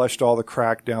flushed all the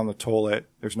crack down the toilet.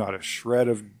 There's not a shred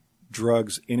of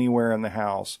drugs anywhere in the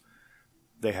house.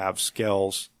 They have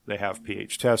scales. They have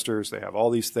pH testers. They have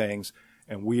all these things.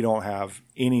 And we don't have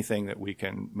anything that we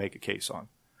can make a case on.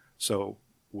 So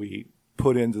we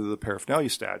put into the paraphernalia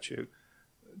statute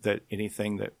that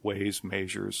anything that weighs,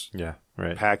 measures,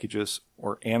 packages,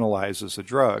 or analyzes a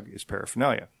drug is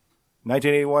paraphernalia.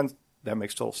 1981, that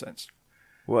makes total sense.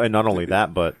 Well, and not only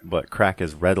that, but crack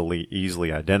is readily,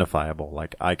 easily identifiable.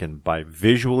 Like I can, by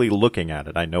visually looking at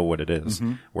it, I know what it is.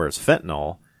 Whereas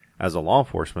fentanyl, as a law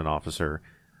enforcement officer,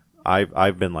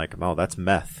 I've been like, oh, that's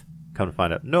meth. Come to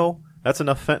find out, no. That's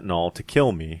enough fentanyl to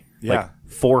kill me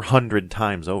 400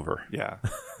 times over. Yeah.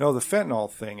 No, the fentanyl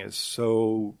thing is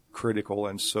so critical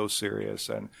and so serious,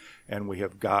 and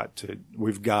we've got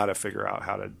to figure out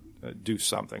how to do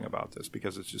something about this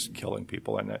because it's just killing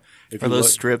people. And if are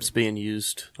those strips being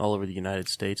used all over the United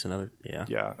States and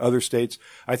other states?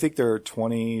 I think there are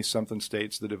 20-something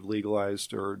states that have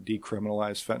legalized or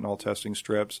decriminalized fentanyl testing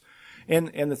strips. And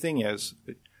the thing is,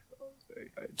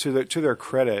 to their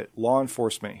credit, law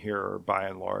enforcement here, by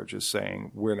and large, is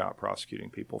saying we're not prosecuting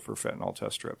people for fentanyl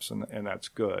test strips, and that's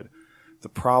good. The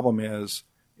problem is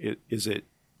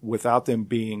without them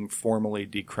being formally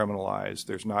decriminalized,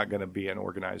 there's not going to be an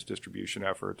organized distribution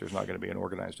effort. There's not going to be an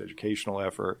organized educational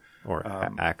effort or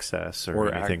access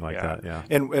or anything like that. Yeah,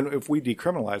 and if we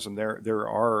decriminalize them, there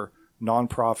are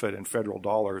nonprofit and federal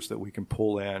dollars that we can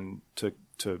pull in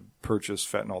to purchase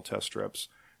fentanyl test strips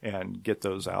and get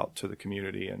those out to the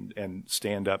community and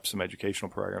stand up some educational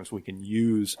programs. We can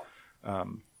use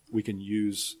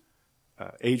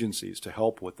agencies to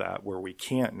help with that, where we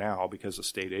can't now because the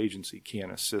state agency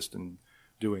can't assist in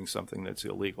doing something that's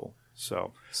illegal.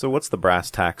 So what's the brass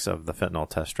tacks of the fentanyl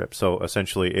test strip? So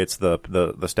essentially it's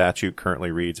the statute currently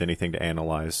reads anything to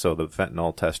analyze. So the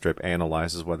fentanyl test strip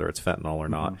analyzes whether it's fentanyl or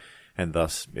not, and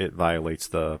thus it violates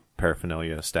the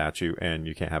paraphernalia statute and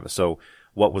you can't have it. So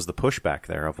what was the pushback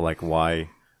there of like why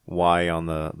on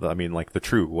the I mean, like the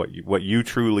true, what you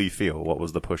truly feel, what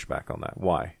was the pushback on that?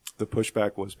 Why? The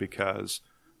pushback was because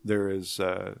there is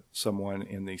someone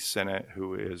in the Senate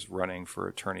who is running for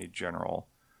Attorney General,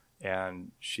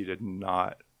 and she did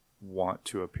not want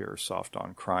to appear soft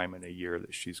on crime in a year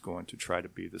that she's going to try to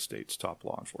be the state's top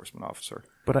law enforcement officer.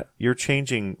 But you're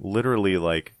changing literally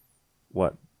like,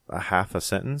 what, a half a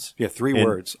sentence? Yeah, 3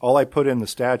 words. All I put in the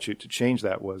statute to change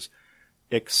that was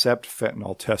except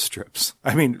fentanyl test strips.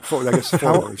 I mean, I guess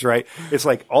 4 words, right? It's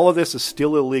like all of this is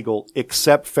still illegal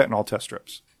except fentanyl test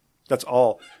strips. That's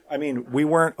all. I mean, we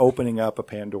weren't opening up a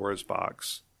Pandora's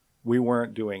box. We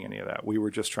weren't doing any of that. We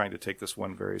were just trying to take this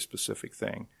one very specific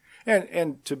thing.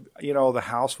 And to, the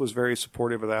House was very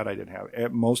supportive of that. I didn't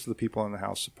have, most of the people in the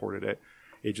House supported it.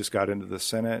 It just got into the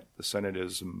Senate. The Senate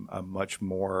is a much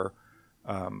more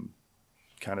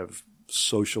kind of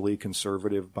socially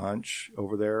conservative bunch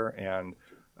over there. And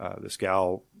this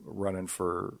gal running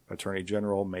for Attorney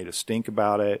General made a stink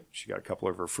about it. She got a couple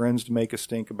of her friends to make a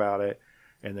stink about it.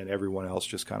 And then everyone else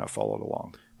just kind of followed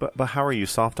along. But how are you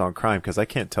soft on crime? Because I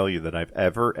can't tell you that I've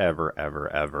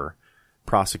ever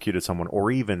prosecuted someone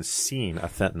or even seen a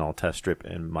fentanyl test strip,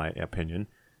 in my opinion,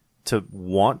 to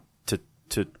want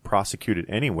to prosecute it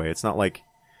anyway. It's not like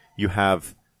you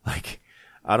have, like,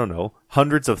 I don't know,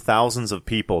 hundreds of thousands of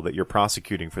people that you're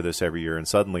prosecuting for this every year, and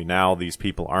suddenly now these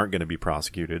people aren't going to be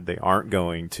prosecuted. They aren't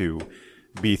going to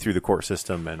be through the court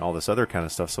system and all this other kind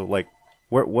of stuff. So, like,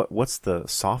 what's the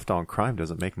soft on crime?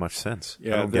 Doesn't make much sense.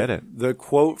 Yeah, I don't get it. The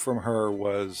quote from her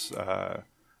was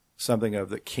something of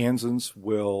that Kansans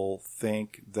will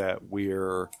think that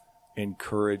we're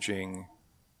encouraging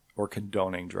or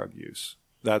condoning drug use.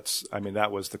 That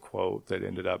was the quote that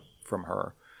ended up from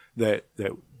her, that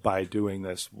by doing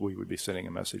this, we would be sending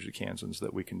a message to Kansans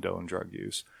that we condone drug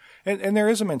use. And there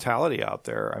is a mentality out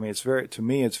there. I mean, it's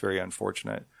very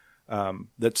unfortunate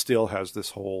that still has this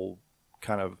whole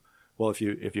kind of, well, if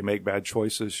you make bad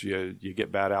choices, you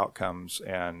get bad outcomes,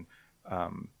 and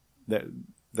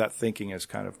that thinking is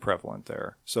kind of prevalent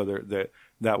there. So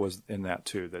that was in that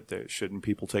too. That shouldn't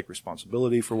people take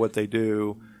responsibility for what they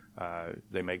do?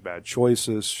 They make bad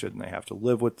choices. Shouldn't they have to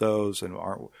live with those? And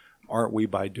aren't we,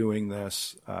 by doing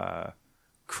this,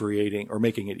 creating or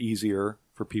making it easier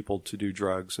for people to do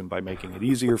drugs? And by making it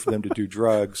easier for them to do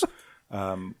drugs,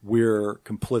 we're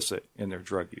complicit in their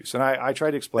drug use. And I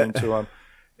try to explain to them.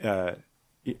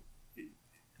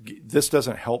 This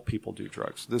doesn't help people do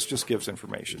drugs. This just gives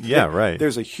information. Yeah, right.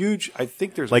 There's a huge, I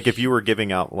think there's like if you were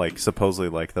giving out like supposedly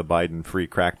like the Biden free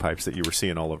crack pipes that you were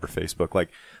seeing all over Facebook, like,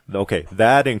 okay,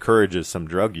 that encourages some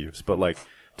drug use, but like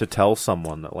to tell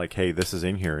someone that like, hey, this is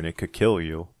in here and it could kill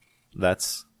you,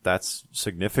 that's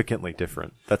significantly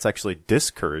different. That's actually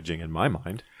discouraging in my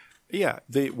mind. Yeah.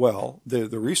 The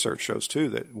research shows too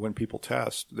that when people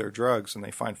test their drugs and they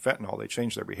find fentanyl, they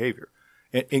change their behavior,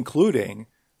 including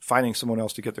finding someone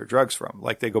else to get their drugs from.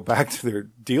 Like they go back to their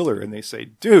dealer and they say,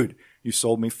 dude, you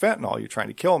sold me fentanyl. You're trying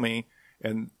to kill me.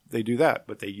 And they do that,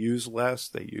 but they use less.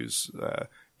 They use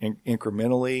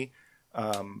incrementally,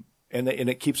 and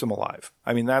it keeps them alive.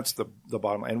 I mean, that's the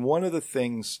bottom line. And one of the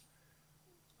things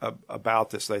about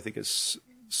this that I think is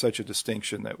such a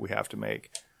distinction that we have to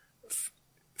make,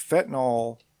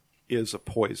 fentanyl is a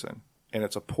poison, and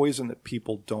it's a poison that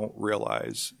people don't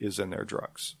realize is in their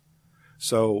drugs.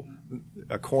 So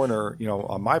a coroner,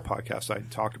 on my podcast, I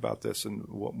talked about this, and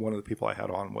one of the people I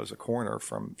had on was a coroner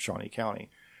from Shawnee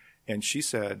County. And she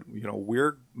said,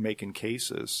 we're making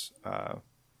cases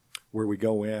where we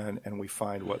go in and we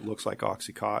find what looks like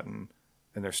OxyContin,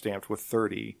 and they're stamped with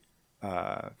 30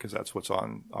 because that's what's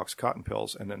on OxyContin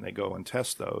pills. And then they go and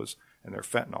test those, and they're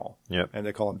fentanyl. Yep. And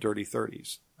they call them dirty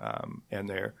 30s.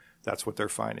 And that's what they're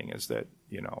finding is that,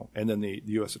 and then the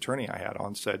U.S. attorney I had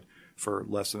on said, for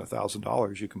less than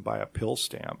 $1,000, you can buy a pill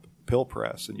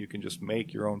press, and you can just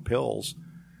make your own pills,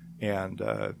 and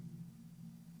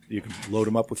you can load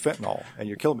them up with fentanyl, and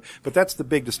you're killing them. But that's the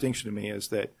big distinction to me is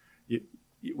that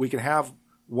we can have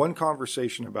one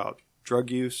conversation about drug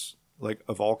use, like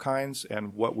of all kinds,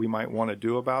 and what we might want to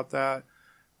do about that.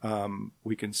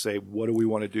 We can say, what do we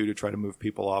want to do to try to move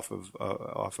people off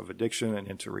of addiction and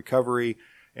into recovery,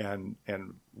 and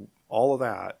all of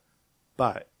that.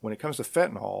 But when it comes to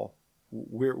fentanyl,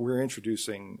 we're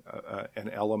introducing an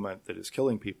element that is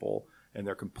killing people, and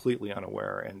they're completely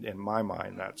unaware. And in my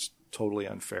mind, that's totally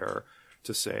unfair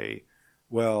to say,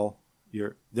 well,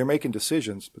 they're making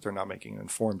decisions, but they're not making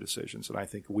informed decisions. And I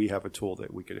think we have a tool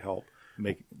that we could help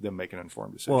make them make an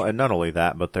informed decision. Well, and not only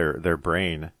that, but their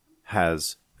brain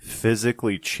has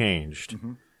physically changed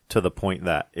to the point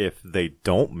that if they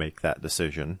don't make that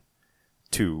decision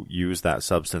to use that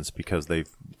substance because they've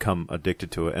become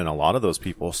addicted to it, and a lot of those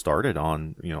people started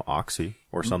on, Oxy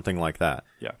or something like that,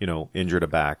 injured a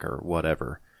back or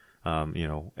whatever.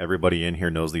 Everybody in here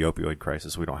knows the opioid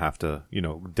crisis. We don't have to,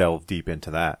 delve deep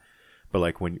into that. But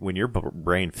like when your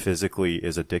brain physically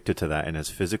is addicted to that and has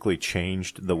physically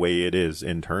changed the way it is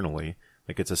internally,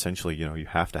 like it's essentially, you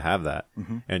have to have that.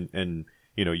 And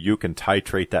you can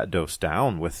titrate that dose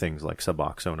down with things like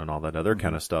Suboxone and all that other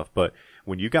kind of stuff. But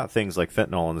when you got things like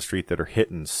fentanyl on the street that are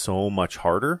hitting so much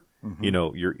harder,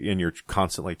 you're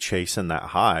constantly chasing that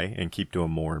high and keep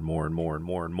doing more and more and more and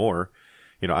more and more.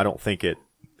 I don't think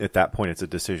at that point it's a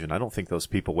decision. I don't think those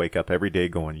people wake up every day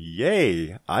going,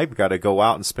 yay, I've got to go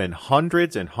out and spend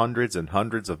hundreds and hundreds and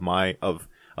hundreds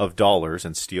of dollars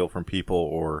and steal from people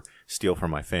or steal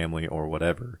from my family or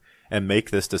whatever and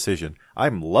make this decision.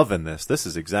 I'm loving this. This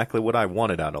is exactly what I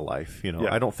wanted out of life.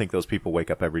 I don't think those people wake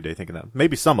up every day thinking that.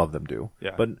 Maybe some of them do,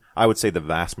 but I would say the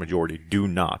vast majority do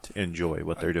not enjoy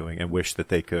what they're doing and wish that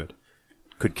they could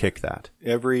kick that.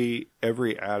 Every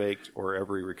addict or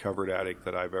every recovered addict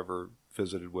that I've ever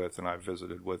visited with, and I've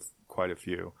visited with quite a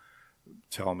few,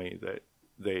 tell me that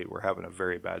they were having a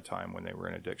very bad time when they were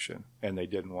in addiction and they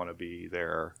didn't want to be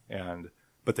there,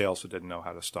 but they also didn't know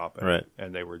how to stop it. Right.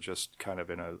 And they were just kind of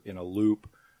in a loop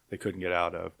they couldn't get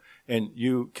out of. And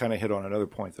you kind of hit on another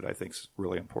point that I think is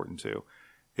really important too.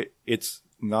 It's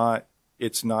not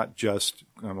just,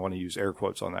 I want to use air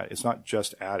quotes on that, it's not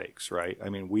just addicts, right? I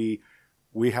mean,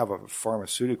 we have a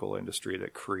pharmaceutical industry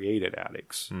that created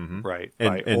addicts, right?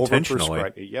 And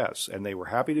intentionally. Yes, and they were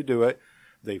happy to do it.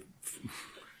 They,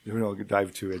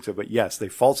 dive too into it, but yes, they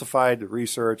falsified the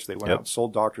research. They went out and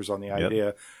sold doctors on the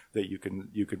idea that you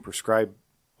can prescribe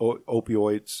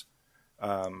opioids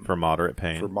for moderate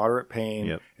pain.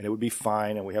 And it would be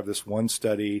fine. And we have this one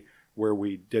study where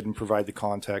we didn't provide the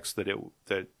context that it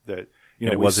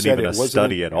wasn't even a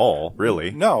study at all,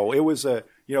 really. No, it was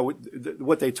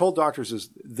what they told doctors is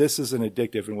this is an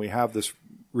addictive, and we have this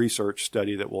research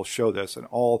study that will show this. And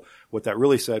what that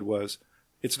really said was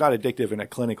it's not addictive in a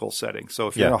clinical setting. So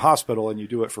if you're in a hospital and you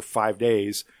do it for 5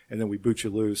 days and then we boot you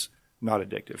loose, not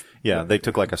addictive. Yeah, they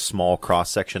took like a small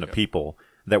cross section of people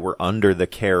that were under the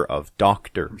care of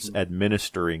doctors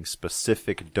administering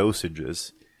specific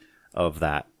dosages of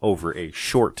that over a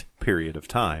short period of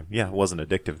time. Yeah, it wasn't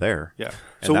addictive there. Yeah.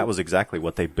 And that was exactly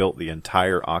what they built the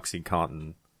entire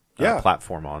OxyContin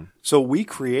platform on. So we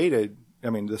created,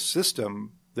 the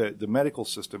system, the medical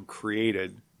system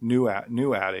created new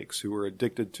addicts who were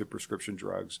addicted to prescription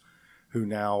drugs who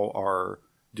now are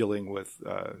dealing with,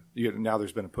 now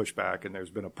there's been a pushback and there's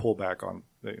been a pullback on,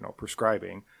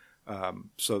 prescribing.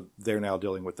 So they're now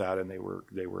dealing with that, and they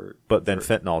were. But then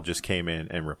fentanyl just came in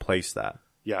and replaced that.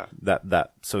 Yeah.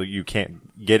 So you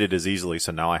can't get it as easily.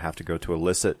 So now I have to go to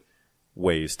illicit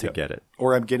ways to get it.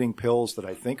 Or I'm getting pills that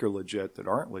I think are legit that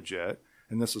aren't legit.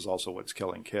 And this is also what's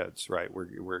killing kids, right?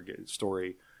 We're getting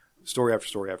story after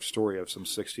story after story of some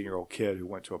 16-year-old kid who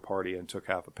went to a party and took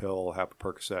half a pill, half a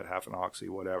Percocet, half an Oxy,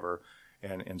 whatever,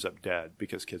 and ends up dead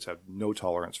because kids have no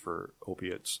tolerance for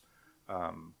opiates.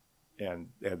 And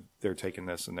they're taking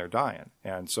this and they're dying.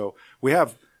 And so we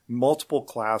have multiple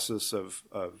classes of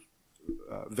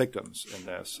victims in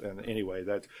this. And anyway,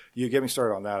 that you get me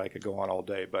started on that, I could go on all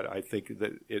day, but I think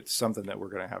that it's something that we're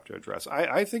going to have to address.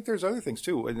 I think there's other things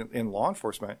too in law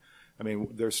enforcement.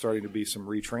 There's starting to be some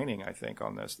retraining, I think,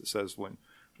 on this that says when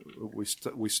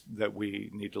that we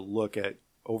need to look at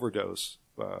overdose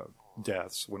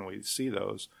deaths when we see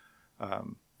those.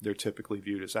 They're typically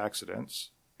viewed as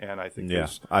accidents. And I think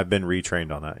I've been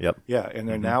retrained on that. Yep. Yeah, and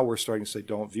then now we're starting to say,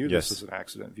 don't view this as an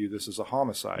accident. View this as a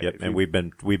homicide. Yep. And we've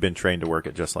been trained to work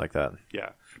it just like that. Yeah,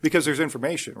 because there's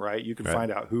information, right? You can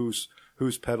find out who's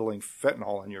peddling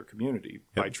fentanyl in your community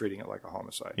by treating it like a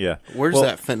homicide. Yeah. Where does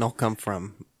that fentanyl come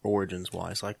from, origins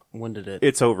wise? Like, when did it?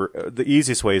 It's the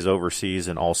easiest way is overseas,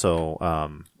 and also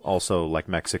like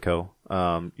Mexico.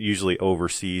 Usually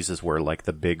overseas is where like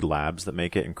the big labs that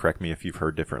make it. And correct me if you've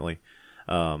heard differently.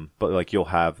 But you'll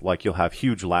have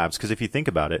huge labs, because if you think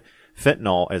about it,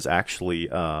 fentanyl is actually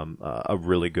a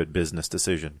really good business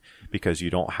decision, because you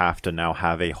don't have to now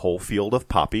have a whole field of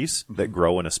poppies that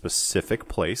grow in a specific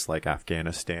place like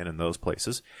Afghanistan and those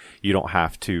places. You don't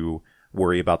have to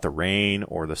worry about the rain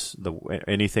or the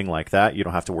anything like that. You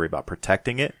don't have to worry about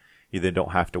protecting it. You then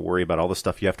don't have to worry about all the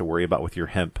stuff you have to worry about with your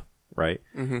hemp right?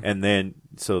 Mm-hmm. And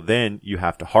then you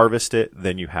have to harvest it,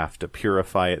 then you have to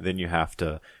purify it, then you have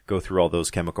to go through all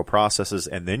those chemical processes,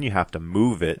 and then you have to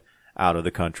move it out of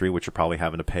the country, which you're probably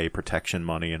having to pay protection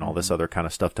money and all this other kind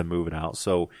of stuff to move it out.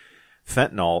 So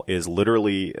fentanyl is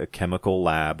literally a chemical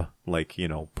lab, like,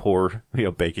 pour,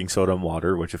 baking soda and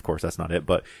water, which of course that's not it,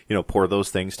 but, pour those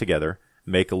things together,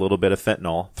 make a little bit of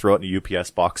fentanyl, throw it in a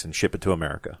UPS box and ship it to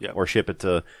America or ship it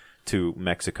to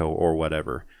Mexico or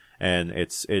whatever. And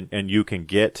and you can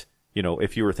get,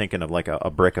 if you were thinking of like a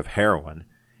brick of heroin,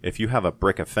 if you have a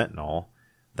brick of fentanyl,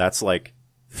 that's like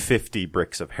 50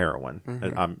 bricks of heroin.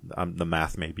 Mm-hmm. The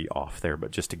math may be off there,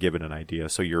 but just to give it an idea.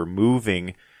 So you're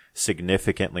moving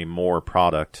significantly more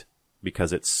product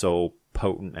because it's so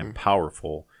potent and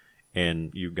powerful,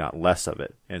 and you got less of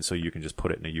it. And so you can just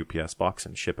put it in a UPS box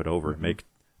and ship it over and make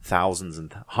thousands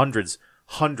and hundreds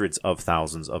of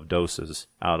thousands of doses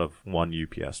out of one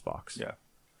UPS box. Yeah.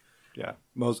 Yeah.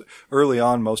 Early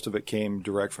on, most of it came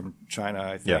direct from China,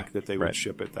 I think, that they would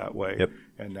ship it that way. Yep.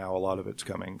 And now a lot of it's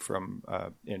coming from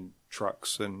in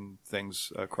trucks and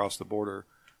things across the border,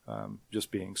 just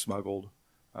being smuggled.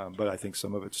 But I think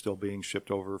some of it's still being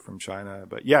shipped over from China.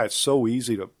 But yeah, it's so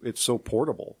it's so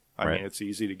portable. I mean, it's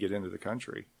easy to get into the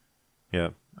country. Yeah.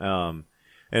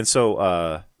 And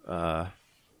so,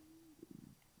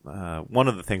 one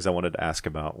of the things I wanted to ask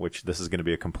about, which this is going to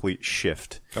be a complete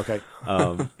shift. Okay.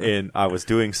 And I was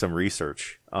doing some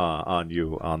research on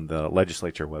you on the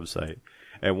legislature website,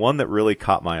 and one that really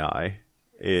caught my eye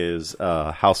is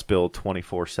House Bill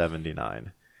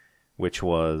 2479, which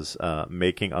was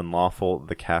making unlawful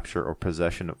the capture or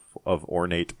possession of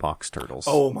ornate box turtles.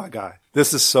 Oh my God.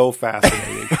 This is so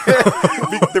fascinating.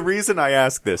 The reason I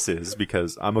ask this is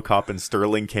because I'm a cop in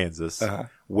Sterling, Kansas,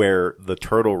 where the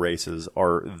turtle races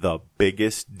are the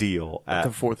biggest deal at the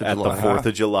 4th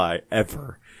of July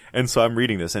ever. And so I'm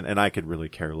reading this, and I could really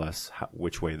care less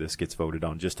which way this gets voted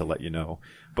on, just to let you know.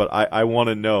 But I want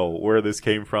to know where this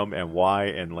came from and why,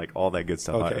 and like all that good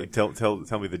stuff. Okay.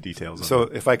 Tell me the details. So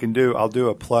if I can I'll do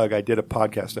a plug. I did a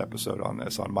podcast episode on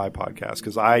this on my podcast,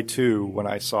 because I too, when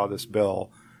I saw this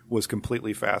bill, was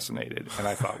completely fascinated. And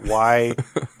I thought, why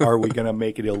are we going to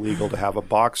make it illegal to have a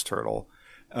box turtle?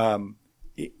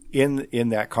 In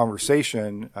that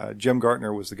conversation, Jim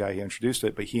Gartner was the guy who introduced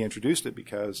it, but he introduced it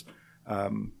because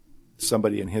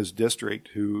somebody in his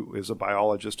district who is a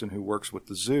biologist and who works with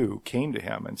the zoo came to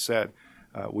him and said,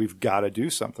 we've got to do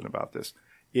something about this.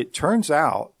 It turns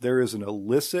out there is an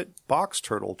illicit box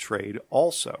turtle trade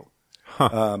also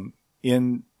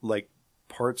in like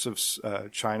parts of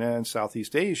China and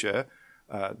Southeast Asia.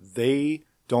 They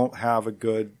don't have a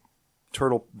good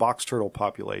box turtle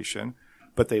population,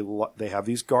 but they have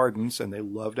these gardens and they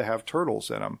love to have turtles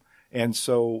in them. And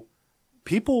so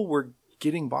people were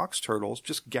getting box turtles,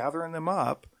 just gathering them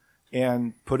up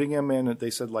and putting them in, they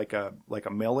said, like a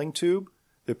mailing tube.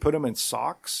 They put them in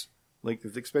socks, like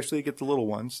especially to get the little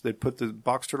ones. They'd put the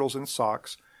box turtles in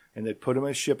socks and they'd put them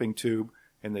in a shipping tube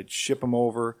and they'd ship them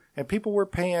over. And people were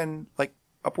paying like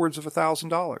upwards of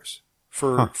 $1,000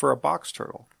 for a box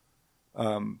turtle,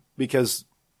 because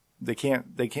they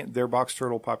can't, their box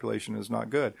turtle population is not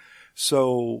good.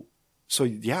 So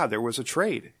yeah, there was a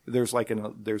trade. There's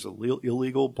there's a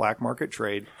illegal black market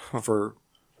trade for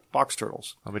box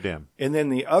turtles. I'll be damned. And then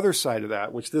the other side of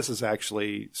that, which this is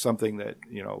actually something that,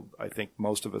 I think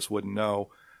most of us wouldn't know,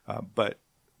 but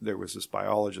there was this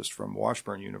biologist from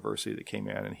Washburn University that came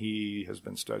in, and he has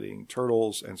been studying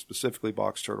turtles and specifically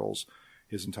box turtles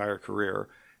his entire career.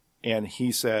 And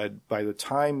he said, by the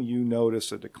time you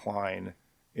notice a decline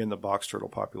in the box turtle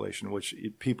population, which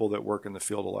people that work in the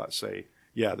field a lot say,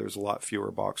 yeah, there's a lot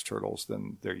fewer box turtles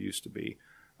than there used to be.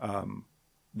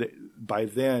 By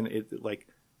then,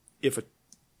 if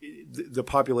the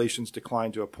populations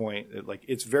decline to a point that,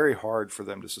 it's very hard for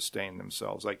them to sustain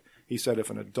themselves. Like he said, if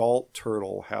an adult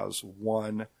turtle has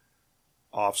one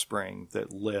offspring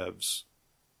that lives,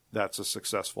 that's a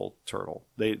successful turtle.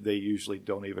 They usually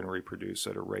don't even reproduce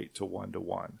at a rate to 1 to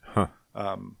 1. Huh.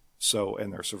 So,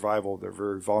 and their survival, they're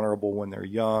very vulnerable when they're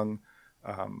young.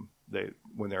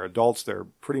 When they're adults, they're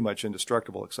pretty much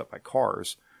indestructible except by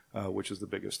cars, which is the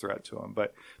biggest threat to them.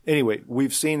 But anyway,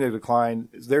 we've seen a decline.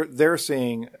 They're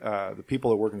seeing, the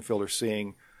people that work in the field are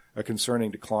seeing a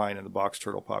concerning decline in the box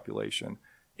turtle population.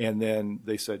 And then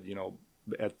they said,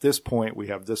 at this point, we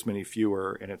have this many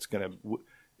fewer, and it's going to,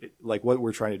 what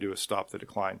we're trying to do is stop the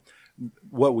decline.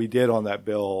 What we did on that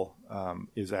bill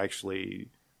is actually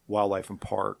Wildlife and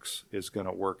Parks is going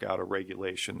to work out a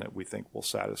regulation that we think will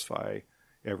satisfy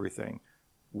everything.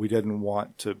 We didn't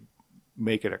want to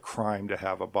make it a crime to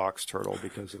have a box turtle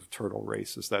because of turtle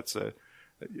races. That's a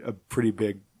pretty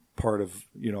big part of,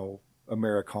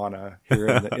 Americana here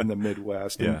in the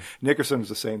Midwest. Yeah. And Nickerson is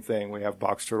the same thing. We have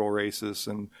box turtle races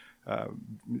and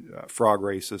frog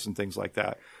races and things like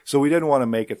that. So we didn't want to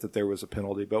make it that there was a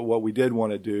penalty, but what we did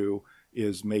want to do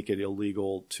is make it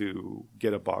illegal to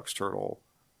get a box turtle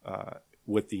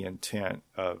with the intent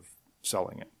of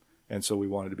selling it. And so we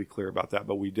wanted to be clear about that.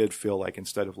 But we did feel like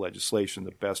instead of legislation,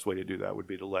 the best way to do that would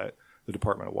be to let the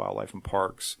Department of Wildlife and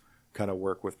Parks kind of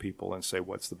work with people and say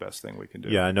what's the best thing we can do.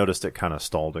 Yeah, I noticed it kind of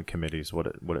stalled in committees what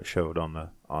it showed on the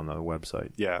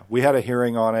website. Yeah, we had a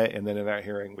hearing on it, and then in that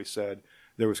hearing we said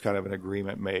there was kind of an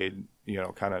agreement made,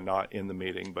 kind of not in the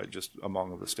meeting, but just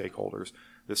among the stakeholders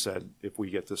that said if we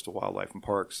get this to Wildlife and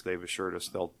Parks, they've assured us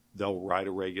they'll write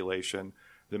a regulation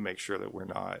that makes sure that we're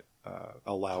not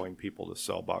allowing people to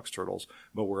sell box turtles,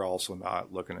 but we're also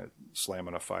not looking at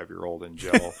slamming a 5-year-old in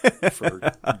jail for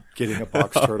getting a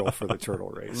box turtle for the turtle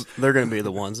race. They're going to be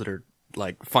the ones that are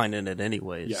like finding it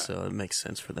anyways, Yeah. so it makes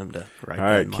sense for them to write. All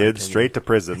that, right, in my kids, opinion. straight to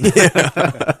prison.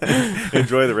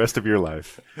 Enjoy the rest of your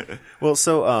life. Well,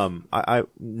 so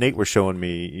Nate was showing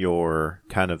me your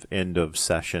kind of end of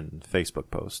session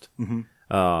Facebook post.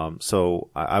 Mm-hmm. So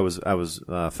I was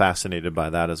fascinated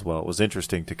by that as well. It was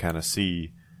interesting to kind of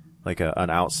see like an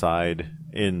outside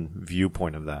in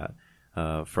viewpoint of that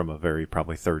from a very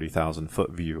probably 30,000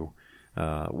 foot view.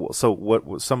 So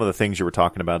what some of the things you were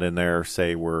talking about in there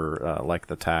say were like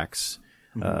the tax,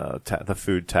 the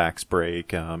food tax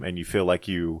break, and you feel like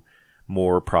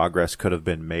more progress could have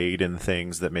been made in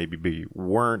things that maybe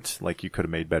weren't, like you could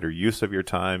have made better use of your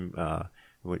time.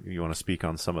 You want to speak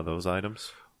on some of those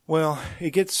items? Well, it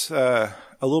gets a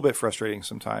little bit frustrating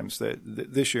sometimes that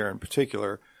this year in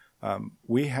particular,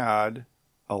 we had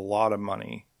a lot of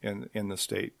money in the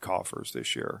state coffers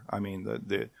this year. I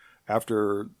mean,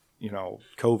 after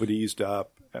COVID eased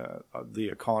up, the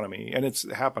economy, and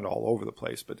it's happened all over the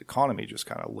place, but the economy just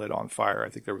kind of lit on fire. I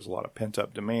think there was a lot of pent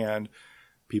up demand.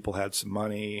 People had some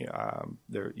money.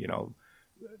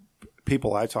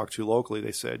 People I talked to locally,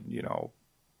 they said,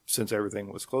 since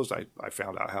everything was closed, I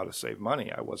found out how to save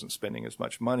money. I wasn't spending as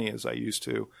much money as I used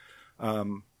to.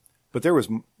 But there was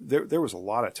a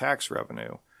lot of tax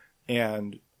revenue,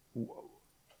 and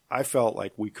I felt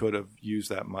like we could have used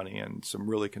that money in some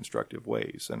really constructive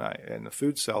ways. And the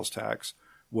food sales tax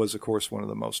was, of course, one of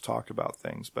the most talked about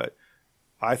things. But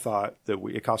I thought that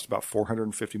it cost about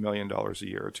 $450 million a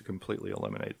year to completely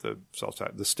eliminate the sales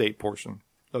tax, the state portion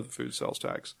of the food sales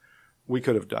tax. We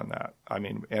could have done that. I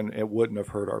mean, and it wouldn't have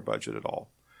hurt our budget at all.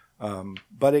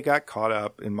 But it got caught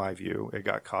up, in my view,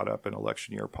 in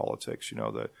election year politics.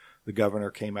 The governor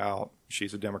came out.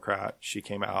 She's a Democrat. She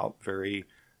came out very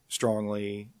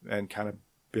strongly and kind of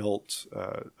built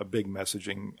a big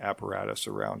messaging apparatus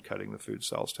around cutting the food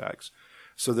sales tax.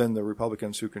 So then the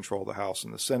Republicans who control the House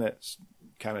and the Senate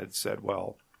kind of said,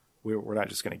 well, we're not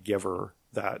just going to give her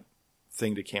that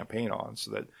thing to campaign on.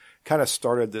 So that kind of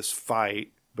started this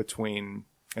fight between,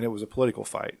 and it was a political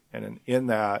fight. And in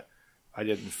that, I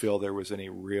didn't feel there was any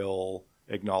real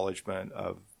acknowledgement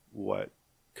of what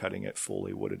cutting it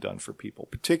fully would have done for people,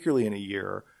 particularly in a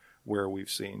year where we've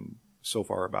seen so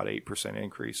far about 8%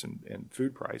 increase in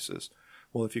food prices.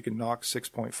 Well, if you can knock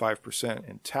 6.5%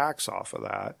 in tax off of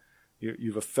that,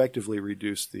 you've effectively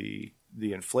reduced the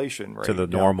inflation rate to the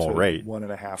normal rate,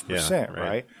 1.5%,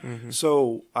 right? Mm-hmm.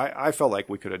 So I felt like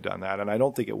we could have done that, and I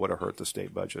don't think it would have hurt the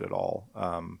state budget at all.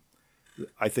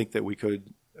 I think that we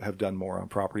could have done more on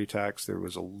property tax. There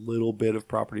was a little bit of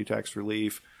property tax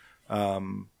relief.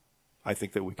 I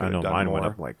think that we could have done mine more. went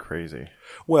up like crazy.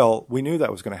 Well, we knew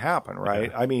that was going to happen,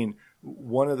 right? Yeah. I mean,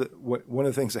 one of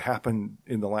the things that happened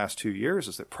in the last 2 years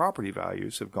is that property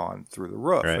values have gone through the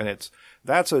roof, right. And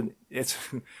that's an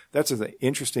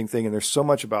interesting thing. And there's so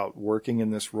much about working in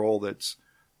this role that's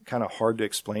kind of hard to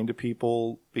explain to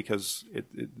people because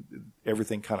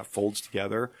everything kind of folds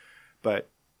together. But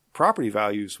property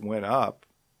values went up.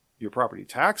 Your property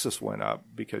taxes went up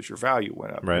because your value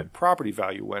went up. Right. Your property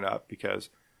value went up because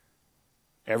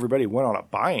everybody went on a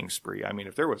buying spree. I mean,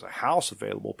 if there was a house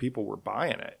available, people were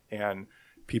buying it, and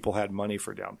people had money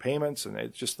for down payments, and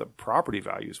it's just the property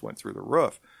values went through the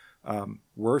roof.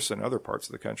 Worse in other parts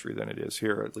of the country than it is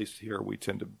here. At least here we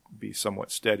tend to be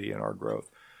somewhat steady in our growth.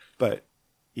 But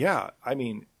yeah, I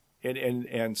mean,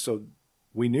 and so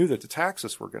we knew that the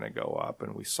taxes were going to go up,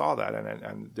 and we saw that,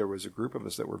 and there was a group of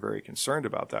us that were very concerned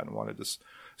about that and wanted to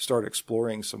start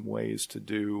exploring some ways to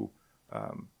do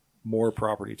more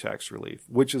property tax relief,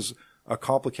 which is a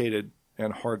complicated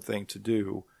and hard thing to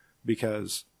do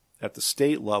because at the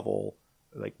state level,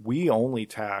 like we only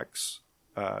tax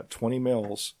 20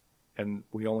 mills, and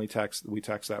we tax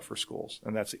that for schools,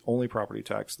 and that's the only property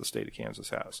tax the state of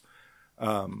Kansas has.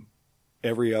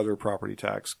 every other property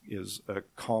tax is a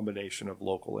combination of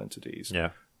local entities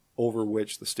over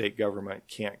which the state government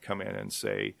can't come in and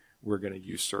say, we're going to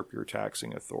usurp your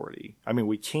taxing authority. I mean,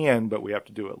 we can, but we have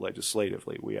to do it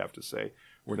legislatively. We have to say,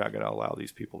 we're not going to allow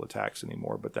these people to tax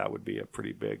anymore, but that would be a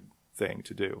pretty big thing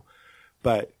to do.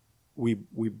 But we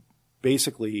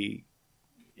basically,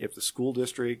 if the school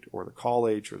district or the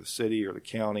college or the city or the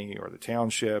county or the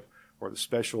township or the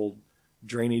special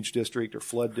drainage district or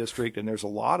flood district, and there's a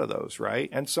lot of those, right?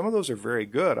 And some of those are very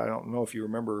good. I don't know if you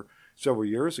remember several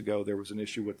years ago, there was an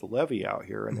issue with the levee out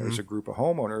here, and there's a group of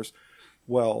homeowners.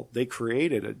 Well, they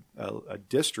created a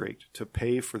district to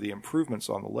pay for the improvements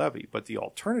on the levee, but the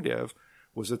alternative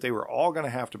was that they were all going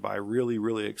to have to buy really,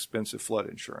 really expensive flood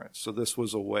insurance. So this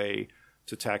was a way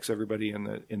to tax everybody in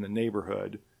the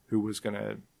neighborhood who was going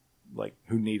to,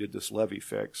 who needed this levee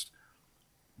fixed.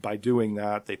 By doing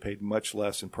that, they paid much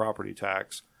less in property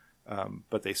tax,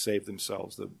 but they saved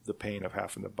themselves the pain of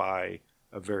having to buy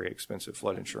a very expensive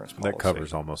flood insurance policy. That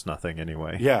covers almost nothing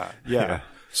anyway. Yeah.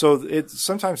 So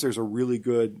sometimes there's a really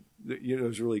good,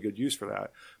 there's really good use for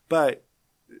that, but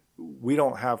we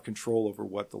don't have control over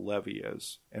what the levy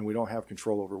is, and we don't have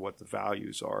control over what the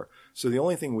values are. So the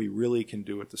only thing we really can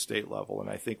do at the state level, and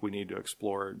I think we need to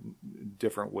explore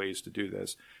different ways to do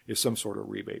this, is some sort of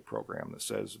rebate program that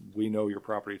says, we know your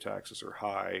property taxes are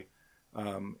high,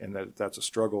 and that's a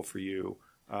struggle for you.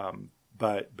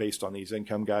 But based on these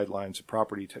income guidelines,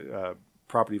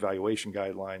 property valuation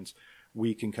guidelines,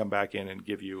 we can come back in and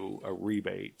give you a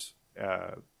rebate,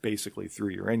 basically through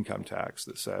your income tax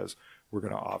that says we're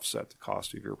going to offset the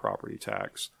cost of your property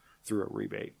tax through a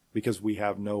rebate, because we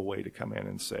have no way to come in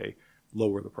and say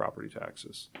lower the property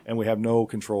taxes, and we have no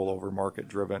control over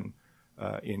market-driven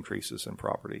increases in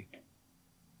property.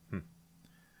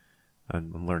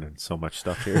 I'm learning so much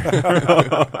stuff here.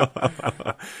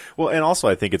 Well, and also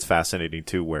I think it's fascinating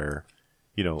too, where,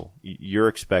 you're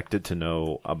expected to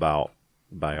know about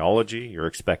biology, you're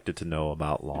expected to know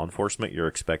about law enforcement, you're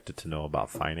expected to know about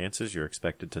finances, you're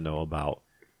expected to know about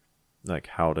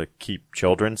how to keep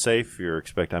children safe,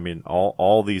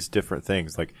 all these different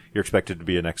things. You're expected to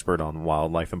be an expert on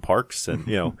wildlife and parks, and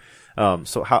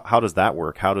so how does that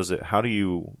work? How do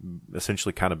you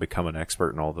essentially kind of become an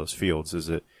expert in all those fields? Is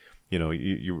it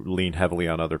you lean heavily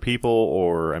on other people,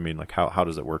 or how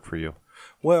does it work for you?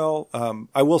 Well,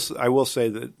 I will say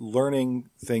that learning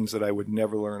things that I would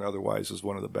never learn otherwise is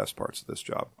one of the best parts of this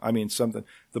job.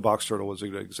 The box turtle was a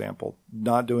good example.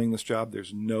 Not doing this job,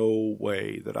 there's no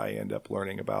way that I end up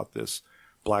learning about this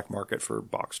black market for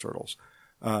box turtles.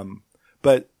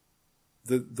 But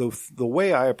the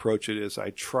way I approach it is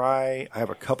I have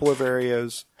a couple of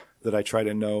areas that I try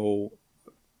to know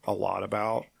a lot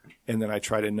about, and then I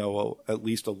try to know at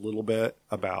least a little bit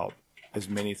about as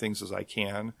many things as I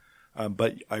can.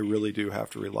 But I really do have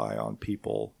to rely on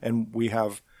people. And we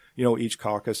have, each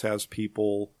caucus has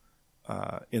people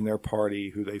in their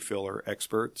party who they feel are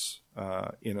experts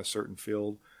in a certain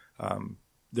field.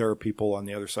 There are people on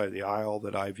the other side of the aisle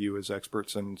that I view as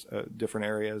experts in different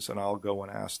areas, and I'll go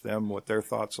and ask them what their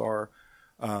thoughts are.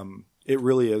 It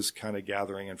really is kind of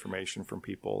gathering information from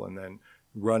people and then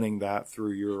running that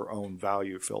through your own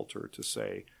value filter to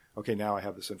say, okay, now I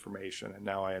have this information, and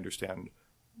now I understand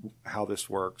how this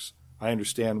works. I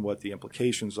understand what the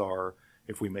implications are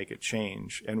if we make a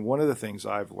change. And one of the things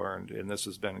I've learned, and this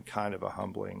has been kind of a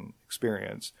humbling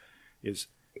experience, is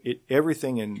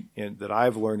everything that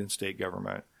I've learned in state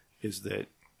government is that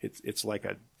it's like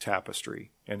a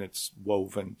tapestry, and it's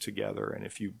woven together. And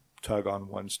if you tug on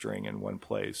one string in one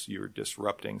place, you're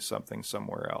disrupting something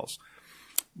somewhere else.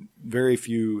 Very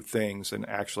few things, and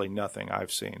actually nothing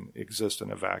I've seen, exist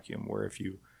in a vacuum, where if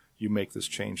you make this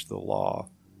change to the law,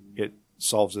 it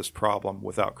solves this problem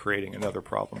without creating another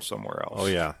problem somewhere else. Oh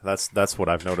yeah, that's what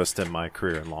I've noticed in my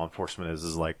career in law enforcement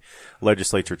is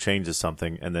legislature changes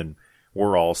something, and then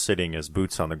we're all sitting as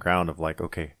boots on the ground of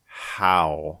okay,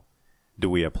 how do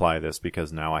we apply this?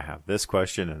 Because now I have this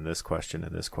question and this question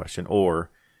and this question,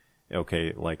 or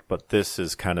okay, but this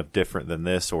is kind of different than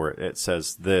this, or it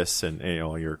says this, and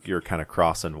you're kind of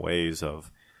crossing ways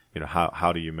of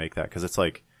how do you make that? Because it's for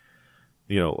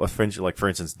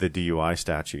instance, the DUI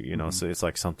statute, so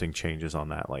it's something changes on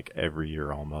that every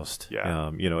year almost.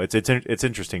 Yeah. It's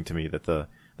interesting to me that the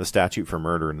statute for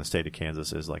murder in the state of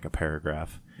Kansas is a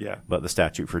paragraph. Yeah. But the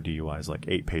statute for DUI is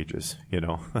 8 pages,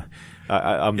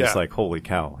 I'm just holy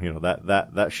cow,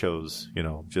 that shows,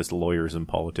 just lawyers and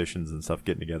politicians and stuff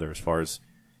getting together as far as,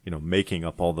 making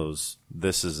up all those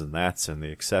thises and that's and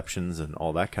the exceptions and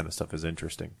all that kind of stuff is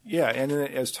interesting. Yeah. And then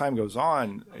as time goes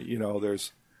on,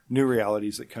 there's new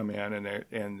realities that come in,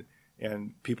 and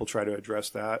and people try to address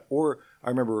that. Or I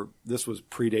remember this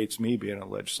predates me being in a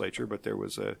legislature, but there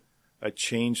was a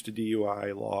change to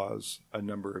DUI laws a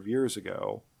number of years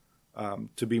ago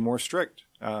to be more strict.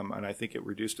 And I think it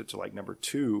reduced it to like number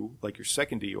 2, like your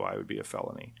second DUI would be a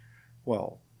felony.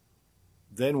 Well,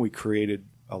 then we created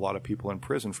a lot of people in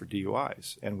prison for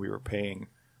DUIs, and we were paying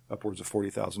upwards of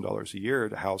 $40,000 a year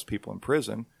to house people in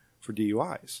prison for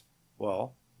DUIs.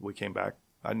 Well, we came back,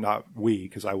 not we,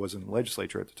 because I wasn't in the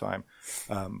legislature at the time,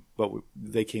 but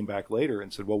they came back later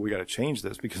and said, well, we got to change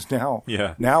this because now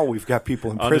we've got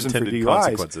people in prison for DUIs.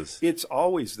 Consequences. It's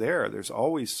always there. There's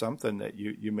always something that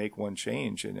you make one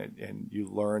change and you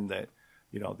learn that,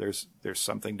 there's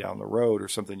something down the road or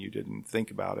something you didn't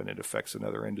think about and it affects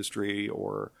another industry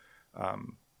or,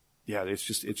 it's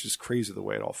just crazy the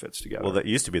way it all fits together. Well, that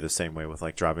used to be the same way with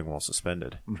like driving while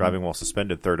suspended. Mm-hmm. Driving while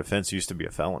suspended, third offense used to be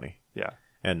a felony. Yeah.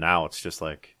 And now it's just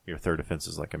like your third offense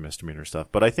is like a misdemeanor stuff.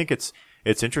 But I think it's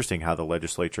interesting how the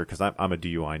legislature, because I'm a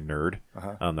DUI nerd.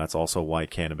 Uh-huh. That's also why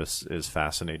cannabis is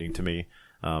fascinating to me.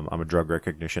 I'm a drug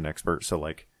recognition expert. So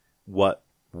like what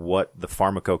the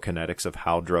pharmacokinetics of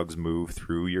how drugs move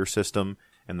through your system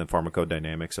and the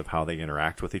pharmacodynamics of how they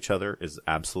interact with each other is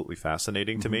absolutely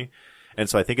fascinating to me. And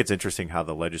so I think it's interesting how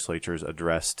the legislatures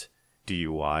addressed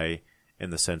DUI in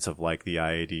the sense of like the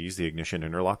IADs, the ignition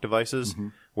interlock devices,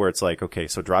 where it's like, okay,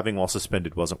 so driving while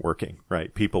suspended wasn't working,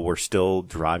 right? People were still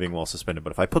driving while suspended.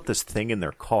 But if I put this thing in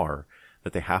their car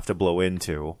that they have to blow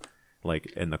into,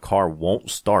 like, and the car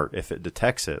won't start if it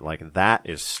detects it, like that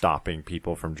is stopping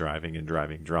people from driving and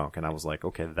driving drunk. And I was like,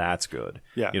 okay, that's good.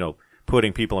 Yeah.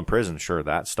 Putting people in prison, sure,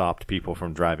 that stopped people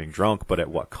from driving drunk, but at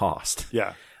what cost?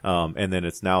 Yeah. And then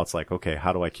it's like, okay,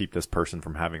 how do I keep this person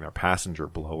from having their passenger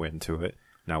blow into it?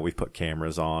 Now we've put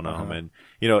cameras on them and,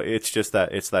 it's just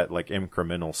it's that like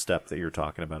incremental step that you're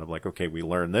talking about of like, okay, we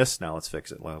learned this, now let's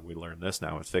fix it. Well, we learned this,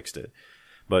 now it's fixed it.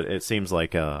 But it seems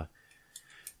like,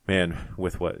 man,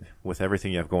 with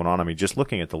everything you have going on, I mean, just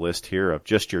looking at the list here of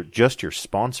just your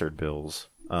sponsored bills,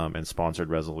 and sponsored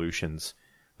resolutions,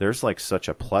 there's like such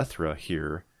a plethora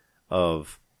here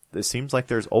of, it seems like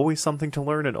there's always something to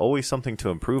learn and always something to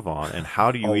improve on. And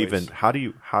how do you how do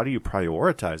you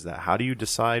prioritize that? How do you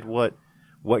decide what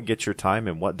gets your time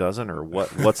and what doesn't, or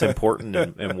what's important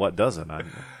and what doesn't?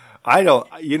 I don't,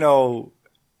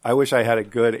 I wish I had a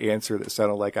good answer that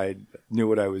sounded like I knew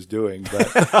what I was doing,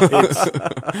 but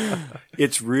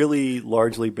it's really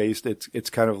largely based. It's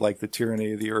kind of like the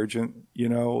tyranny of the urgent.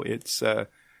 It's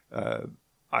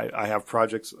I have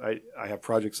projects. I have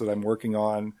projects that I'm working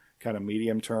on, kind of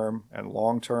medium term and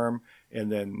long term,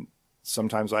 and then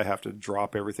sometimes I have to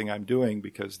drop everything I'm doing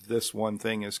because this one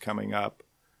thing is coming up,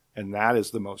 and that is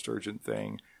the most urgent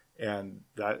thing. And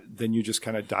then you just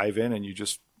kind of dive in and you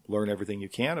just learn everything you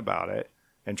can about it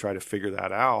and try to figure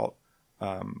that out,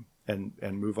 and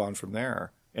move on from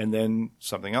there. And then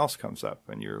something else comes up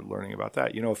and you're learning about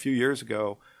that. A few years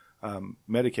ago,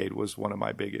 Medicaid was one of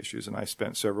my big issues, and I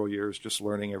spent several years just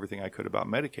learning everything I could about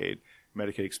Medicaid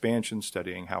expansion,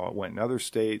 studying how it went in other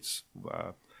states.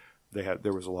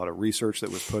 There was a lot of research that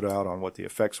was put out on what the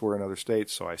effects were in other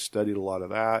states, so I studied a lot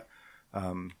of that.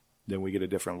 Then we get a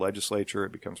different legislature.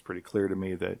 It becomes pretty clear to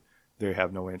me that they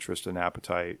have no interest and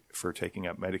appetite for taking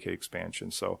up Medicaid expansion.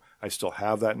 So I still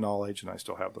have that knowledge and I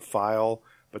still have the file,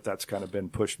 but that's kind of been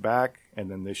pushed back.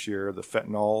 And then this year, the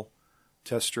fentanyl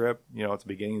test strip, at the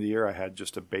beginning of the year, I had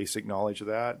just a basic knowledge of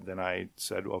that. Then I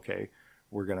said, okay,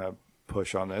 we're going to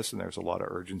push on this, and there's a lot of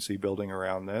urgency building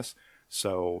around this.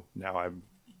 So now I'm,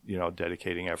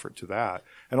 dedicating effort to that.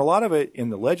 And a lot of it in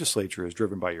the legislature is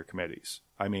driven by your committees.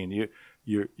 I mean,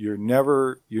 you're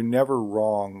never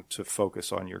wrong to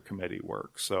focus on your committee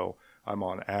work. So I'm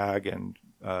on ag and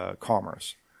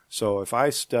commerce. So if I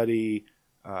study,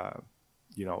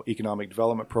 economic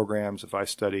development programs, if I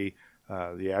study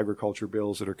the agriculture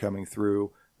bills that are coming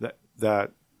through,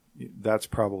 that's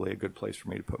probably a good place for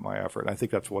me to put my effort. And I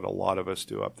think that's what a lot of us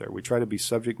do up there. We try to be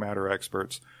subject matter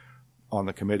experts on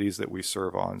the committees that we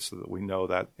serve on so that we know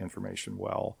that information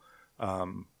well.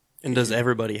 And does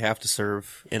everybody have to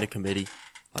serve in a committee,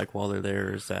 like while they're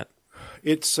there? Is that?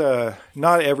 It's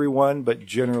not everyone, but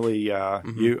generally, yeah.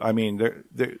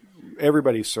 Mm-hmm.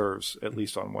 Everybody serves at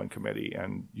least on one committee,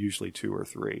 and usually 2 or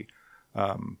 3,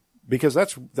 because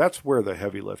that's where the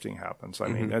heavy lifting happens. I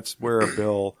mean, that's where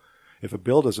if a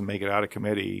bill doesn't make it out of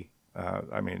committee,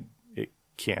 it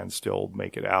can still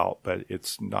make it out, but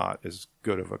it's not as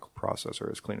good of a process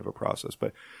or as clean of a process.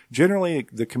 But generally,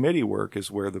 the committee work is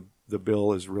where the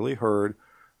bill is really heard.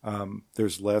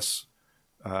 There's less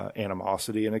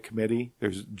animosity in a committee.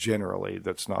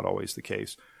 That's not always the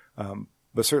case.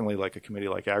 But certainly like a committee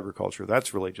like agriculture,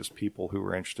 that's really just people who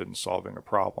are interested in solving a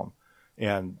problem.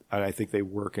 And I think they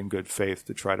work in good faith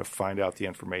to try to find out the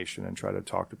information and try to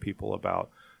talk to people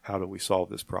about how do we solve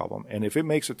this problem. And if it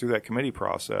makes it through that committee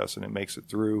process and it makes it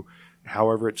through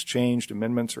however it's changed,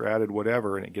 amendments are added,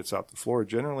 whatever, and it gets out the floor,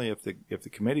 generally if the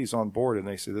committee's on board and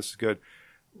they say this is good,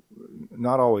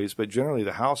 not always, but generally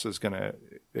the House is going to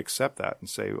accept that and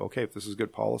say, okay, if this is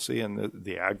good policy and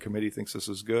the Ag Committee thinks this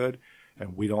is good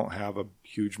and we don't have a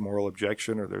huge moral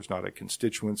objection or there's not a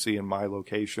constituency in my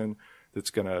location that's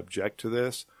going to object to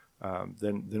this,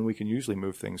 then we can usually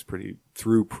move things pretty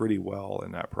well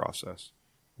in that process.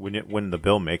 When the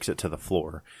bill makes it to the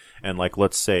floor, and like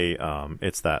let's say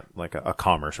it's that like a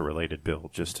commerce related bill,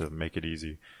 just to make it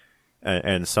easy,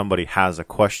 and somebody has a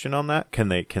question on that, can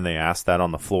they ask that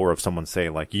on the floor of someone, say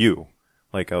like you,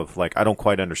 like I don't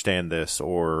quite understand this,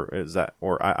 or is that,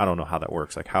 or I don't know how that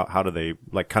works, like how do they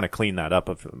like kind of clean that up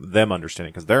of them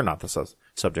understanding, because they're not the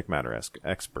subject matter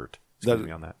expert.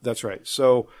 On that. That's right.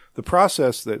 So the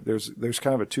process that there's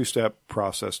kind of a two-step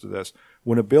process to this.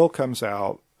 When a bill comes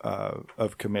out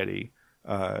of committee,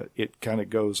 it kind of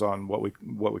goes on what we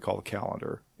call the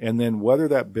calendar, and then whether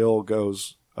that bill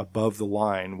goes above the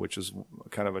line, which is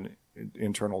kind of an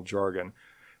internal jargon,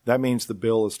 that means the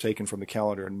bill is taken from the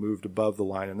calendar and moved above the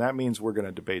line, and that means we're going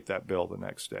to debate that bill the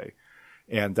next day,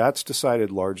 and that's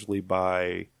decided largely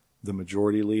by the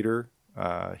majority leader.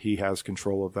 He has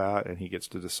control of that, and he gets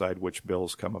to decide which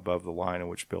bills come above the line and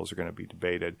which bills are going to be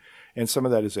debated. And some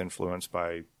of that is influenced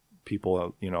by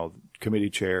people, committee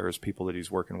chairs, people that he's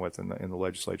working with in the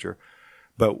legislature.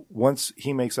 But once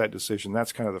he makes that decision,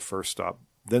 that's kind of the first stop.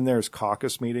 Then there's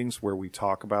caucus meetings where we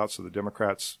talk about, so the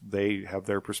Democrats, they have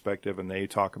their perspective and they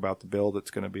talk about the bill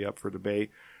that's going to be up for debate.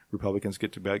 Republicans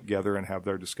get together and have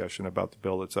their discussion about the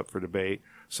bill that's up for debate.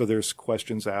 So there's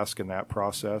questions asked in that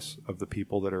process of the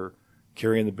people that are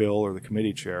carrying the bill or the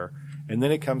committee chair. And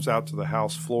then it comes out to the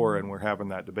House floor, and we're having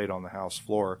that debate on the House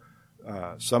floor.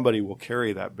 Somebody will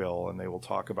carry that bill, and they will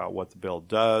talk about what the bill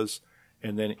does.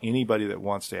 And then anybody that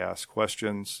wants to ask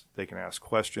questions, they can ask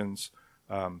questions.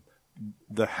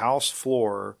 The House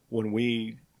floor, when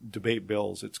we debate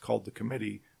bills, it's called the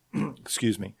committee,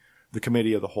 the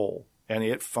committee of the whole. And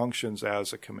it functions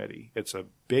as a committee. It's a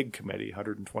big committee,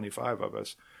 125 of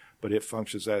us, but it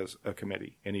functions as a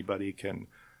committee. Anybody can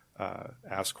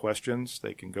ask questions.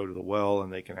 They can go to the well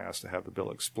and they can ask to have the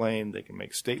bill explained. They can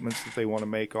make statements that they want to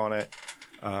make on it.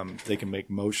 They can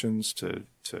make motions to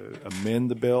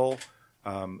amend the bill.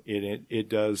 It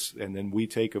does, and then we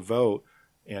take a vote,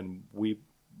 and we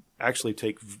actually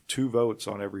take 2 votes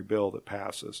on every bill that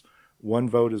passes. One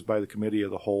vote is by the committee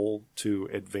of the whole to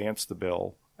advance the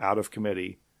bill out of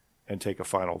committee and take a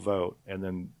final vote. And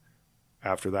then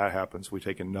after that happens, we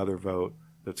take another vote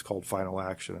that's called final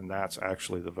action, and that's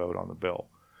actually the vote on the bill.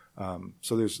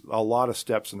 So there's a lot of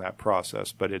steps in that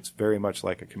process, but it's very much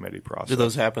like a committee process. Do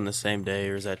those happen the same day,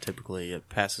 or is that typically it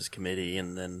passes committee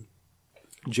and then?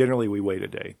 Generally, we wait a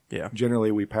day. Yeah.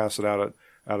 Generally, we pass it out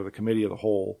of the committee of the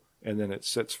whole, and then it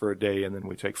sits for a day, and then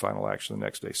we take final action the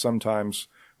next day. Sometimes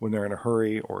when they're in a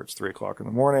hurry or it's 3:00 in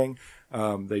the morning,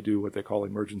 they do what they call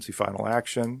emergency final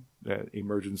action.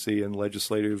 Emergency in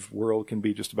legislative world can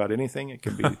be just about anything. It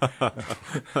can be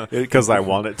because I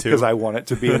want it to. Because I want it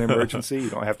to be an emergency. You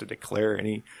don't have to declare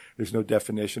any. There's no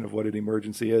definition of what an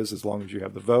emergency is. As long as you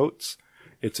have the votes,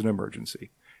 it's an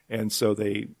emergency. And so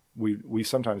we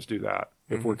sometimes do that.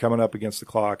 If we're coming up against the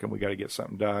clock and we got to get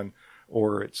something done,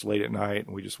 or it's late at night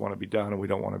and we just want to be done and we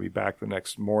don't want to be back the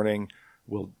next morning,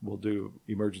 we'll do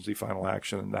emergency final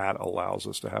action, and that allows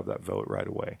us to have that vote right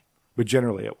away. But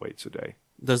generally, it waits a day.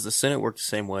 Does the Senate work the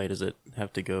same way? Does it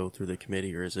have to go through the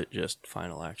committee, or is it just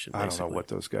final action? Basically? I don't know what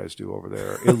those guys do over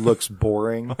there. It looks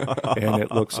boring and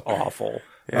it looks awful.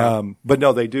 Yeah. But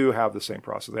no, they do have the same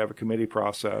process. They have a committee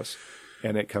process,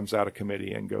 and it comes out of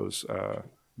committee and goes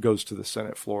to the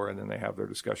Senate floor, and then they have their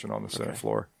discussion on the Senate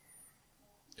floor.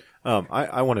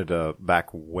 I wanted to back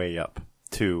way up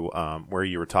to where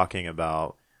you were talking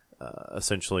about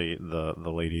essentially the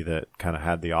lady that kind of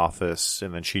had the office,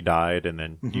 and then she died, and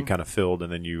then you kind of filled,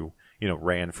 and then you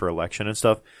ran for election and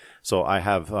stuff. So I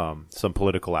have some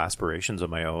political aspirations of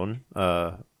my own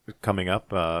coming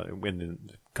up in the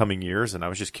coming years, and I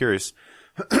was just curious,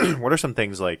 what are some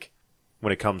things like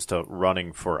when it comes to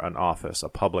running for an office, a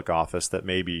public office, that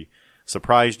maybe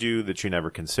surprised you, that you never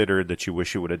considered, that you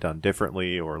wish you would have done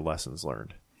differently, or lessons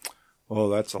learned? Oh,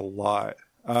 that's a lot.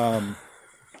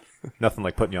 Nothing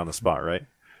like putting you on the spot, right?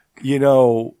 I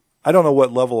don't know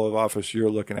what level of office you're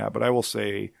looking at, but I will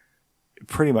say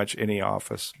pretty much any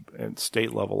office, and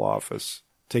state level office,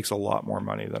 takes a lot more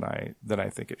money than I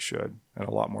think it should, and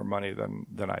a lot more money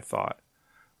than I thought.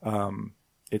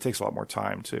 it takes a lot more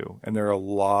time too. And there are a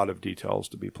lot of details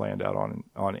to be planned out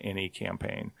on any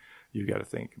campaign. You got to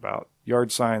think about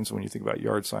yard signs. When you think about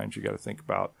yard signs, you got to think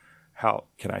about how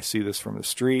can I see this from the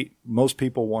street? Most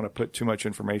people want to put too much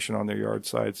information on their yard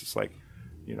signs. It's like,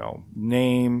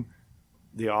 name,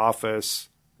 the office,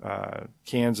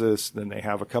 Kansas. Then they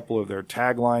have a couple of their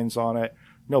taglines on it.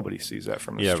 Nobody sees that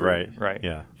from the street. Right.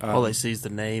 Yeah. All they see is the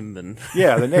name and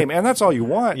the name, and that's all you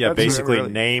want. Yeah, that's basically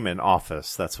really, name and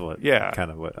office. That's what Yeah.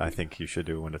 kind of what I think you should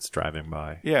do when it's driving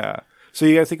by. Yeah. So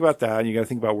you got to think about that. You got to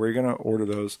think about where you're going to order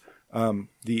those.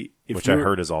 Which I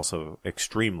heard is also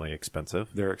extremely expensive.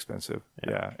 They're expensive.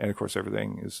 Yeah. And of course,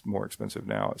 everything is more expensive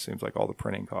now. It seems like all the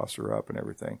printing costs are up and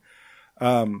everything.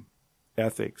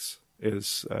 Ethics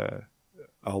is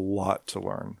a lot to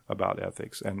learn about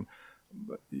ethics. And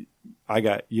I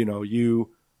got, you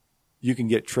can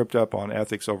get tripped up on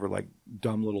ethics over like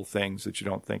dumb little things that you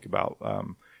don't think about.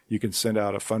 You can send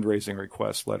out a fundraising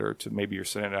request letter to, maybe you're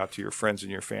sending it out to your friends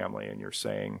and your family, and you're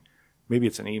saying, maybe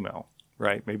it's an email,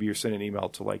 right? Maybe you're sending an email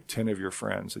to like 10 of your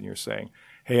friends, and you're saying,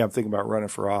 hey, I'm thinking about running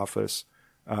for office.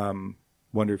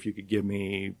 Wonder if you could give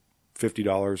me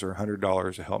 $50 or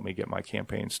 $100 to help me get my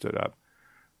campaign stood up.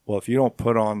 Well, if you don't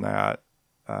put on that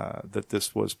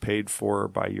this was paid for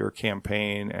by your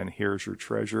campaign and here's your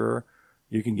treasurer,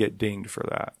 you can get dinged for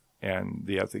that. And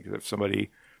the ethics, if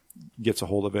somebody gets a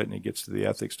hold of it and it gets to the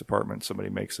ethics department, somebody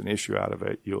makes an issue out of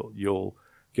it, you'll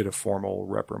get a formal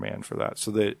reprimand for that.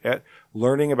 So that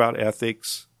learning about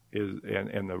ethics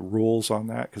and the rules on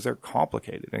that, because they're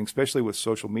complicated, and especially with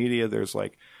social media, there's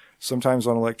like sometimes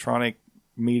on electronic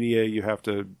media you have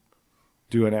to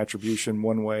do an attribution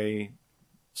one way.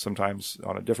 Sometimes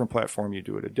on a different platform, you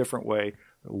do it a different way.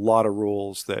 A lot of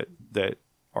rules that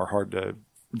are hard to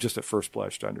just at first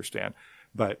blush to understand.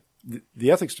 But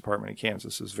the ethics department in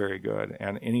Kansas is very good.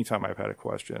 And anytime I've had a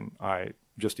question, I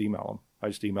just email them. I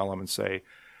just email them and say,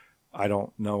 I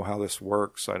don't know how this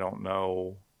works. I don't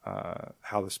know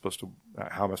how am I supposed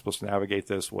to navigate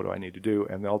this? What do I need to do?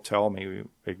 And they'll tell me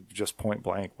just point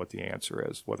blank what the answer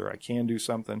is, whether I can do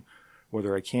something,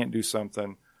 whether I can't do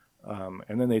something.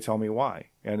 And then they tell me why,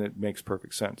 and it makes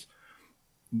perfect sense.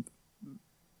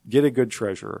 Get a good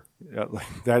treasurer.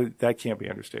 That can't be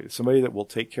understated. Somebody that will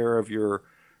take care of your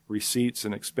receipts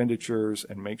and expenditures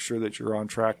and make sure that you're on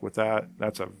track with that.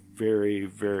 That's a very,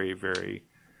 very, very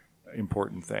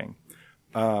important thing.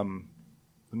 Let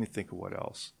me think of what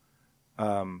else.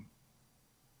 I'm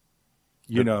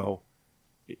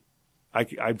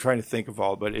trying to think of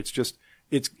all, but it's just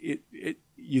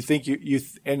you think you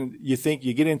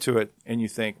get into it and you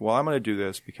think, well, I'm going to do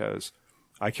this because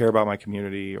I care about my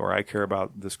community, or I care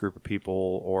about this group of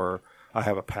people, or I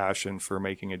have a passion for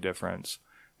making a difference.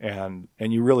 And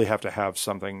you really have to have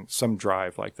some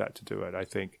drive like that to do it. I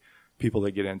think people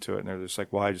that get into it and they're just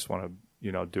like, well, I just want to,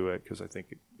 do it because I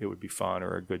think it would be fun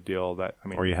or a good deal.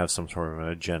 Or you have some sort of an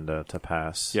agenda to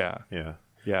pass. Yeah. Yeah.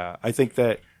 Yeah. I think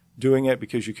that doing it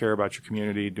because you care about your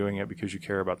community, doing it because you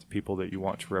care about the people that you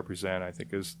want to represent, I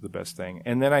think is the best thing.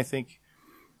 And then I think,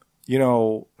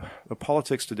 the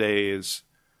politics today is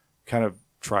kind of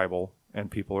tribal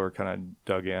and people are kind of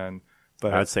dug in.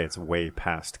 But I'd say it's way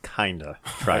past kinda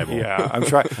tribal. Yeah, I'm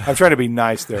trying to be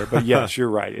nice there, but yes, you're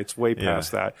right. It's way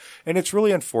past that. And it's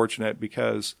really unfortunate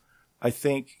because I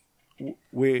think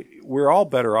we're all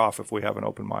better off if we have an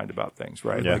open mind about things,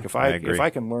 right? Yeah, like if I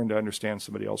can learn to understand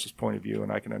somebody else's point of view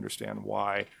and I can understand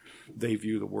why they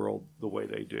view the world the way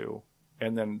they do,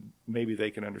 and then maybe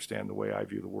they can understand the way I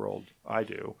view the world I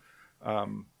do.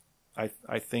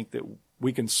 I think that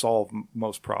we can solve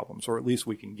most problems, or at least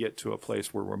we can get to a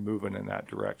place where we're moving in that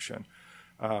direction.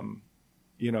 I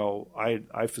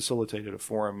facilitated a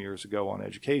forum years ago on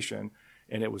education,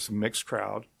 and it was a mixed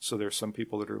crowd. So there's some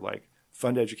people that are like,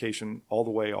 fund education all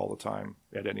the way, all the time,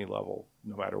 at any level,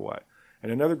 no matter what. And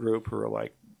another group who are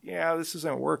like, yeah, this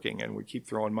isn't working, and we keep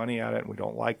throwing money at it, and we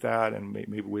don't like that, and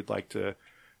maybe we'd like to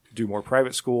do more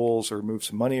private schools or move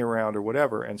some money around or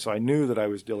whatever. And so I knew that I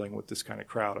was dealing with this kind of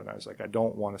crowd, and I was like, I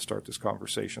don't want to start this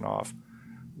conversation off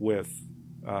with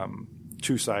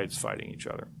two sides fighting each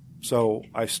other. So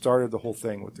I started the whole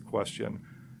thing with the question,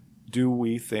 do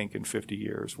we think in 50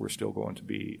 years we're still going to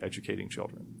be educating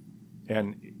children?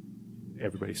 And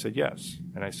everybody said yes.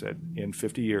 And I said, in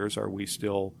 50 years, are we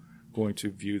still going to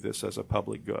view this as a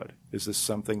public good? Is this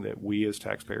something that we as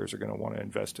taxpayers are going to want to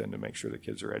invest in to make sure the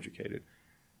kids are educated?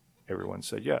 Everyone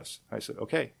said yes. I said,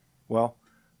 okay, well,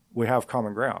 we have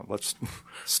common ground. Let's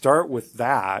start with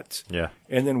that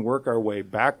and then work our way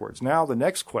backwards. Now the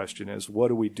next question is, what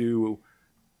do we do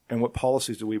and what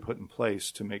policies do we put in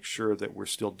place to make sure that we're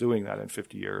still doing that in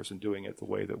 50 years and doing it the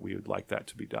way that we would like that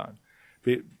to be done?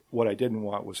 What I didn't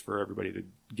want was for everybody to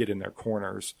get in their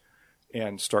corners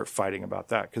and start fighting about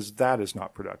that, because that is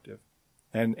not productive.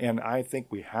 And I think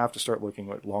we have to start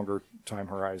looking at longer time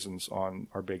horizons on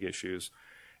our big issues,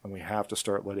 and we have to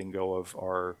start letting go of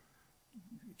our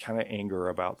kind of anger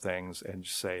about things and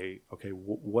just say, okay,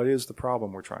 what is the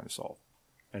problem we're trying to solve,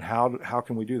 and how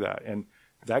can we do that? And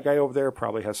that guy over there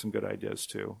probably has some good ideas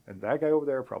too, and that guy over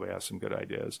there probably has some good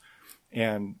ideas,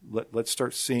 and let's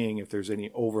start seeing if there's any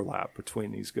overlap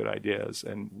between these good ideas,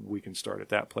 and we can start at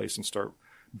that place and start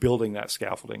building that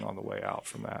scaffolding on the way out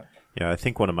from that. Yeah, I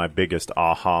think one of my biggest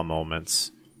aha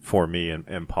moments for me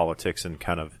in politics and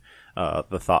kind of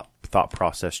the thought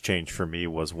process change for me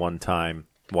was one time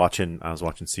I was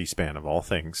watching C-SPAN of all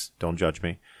things. Don't judge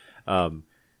me. And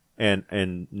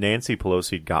Nancy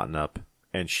Pelosi had gotten up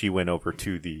and she went over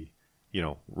to the,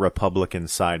 Republican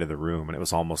side of the room, and it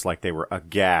was almost like they were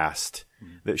aghast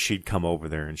that she'd come over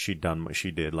there and she'd done what she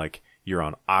did. Like, you're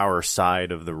on our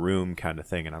side of the room kind of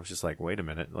thing. And I was just like, wait a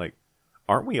minute, like,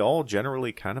 aren't we all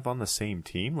generally kind of on the same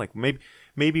team? Like,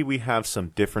 maybe we have some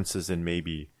differences in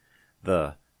maybe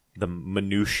the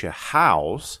minutia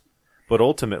hows, but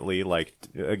ultimately, like,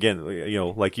 again,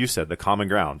 like you said, the common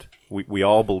ground. We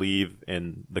all believe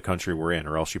in the country we're in,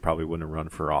 or else you probably wouldn't have run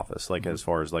for office. Like, as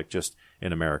far as like just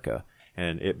in America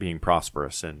and it being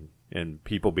prosperous and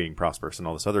people being prosperous and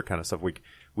all this other kind of stuff,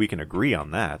 we can agree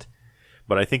on that.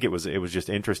 But I think it was just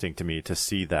interesting to me to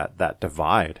see that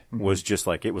divide was just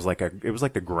like it was like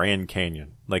the Grand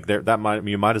Canyon. Like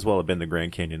you might as well have been the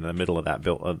Grand Canyon in the middle of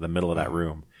that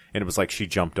room, and it was like she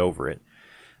jumped over it.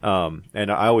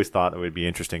 And I always thought it would be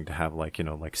interesting to have like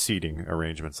seating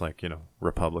arrangements, like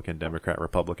Republican, Democrat,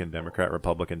 Republican, Democrat,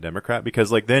 Republican, Democrat,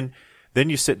 because like then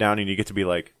you sit down and you get to be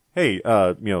like, hey,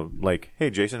 hey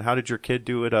Jason, how did your kid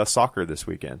do at soccer this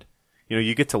weekend?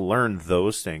 You get to learn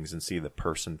those things and see the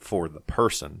person for the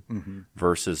person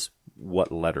versus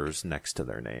what letters next to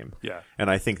their name. Yeah.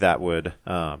 And I think that would,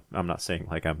 I'm not saying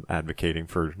like I'm advocating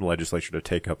for legislature to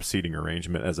take up seating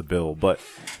arrangement as a bill, but,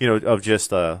 of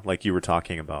just, like you were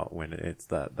talking about when it's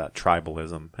that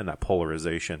tribalism and that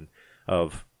polarization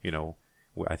of,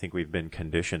 I think we've been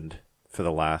conditioned for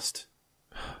the last,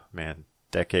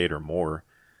 decade or more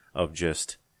of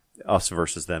just us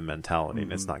versus them mentality,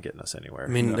 and it's not getting us anywhere. I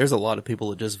mean, there's a lot of people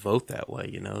that just vote that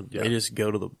way, They just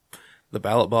go to the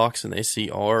ballot box and they see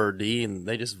R or D and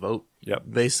they just vote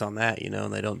based on that,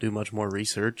 and they don't do much more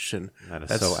research. And that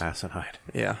is so asinine.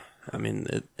 Yeah. I mean,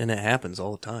 it happens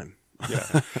all the time.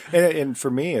 Yeah. and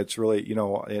for me, it's really,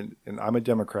 and I'm a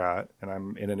Democrat and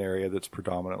I'm in an area that's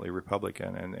predominantly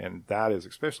Republican. And that is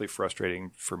especially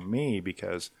frustrating for me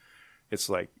because it's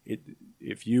like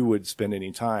if you would spend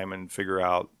any time and figure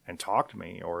out and talk to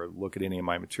me or look at any of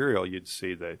my material, you'd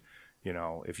see that,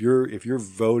 if you're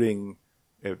voting,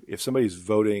 if somebody's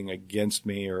voting against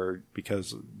me or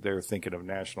because they're thinking of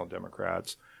national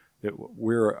Democrats,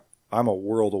 I'm a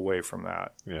world away from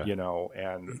that,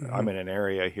 and I'm in an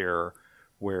area here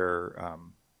where,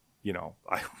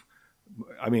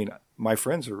 I mean, my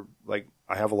friends are like,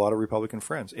 I have a lot of Republican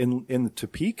friends in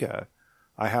Topeka.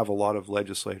 I have a lot of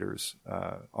legislators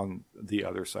on the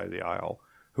other side of the aisle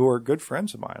who are good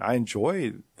friends of mine. I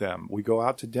enjoy them. We go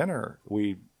out to dinner.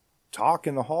 We talk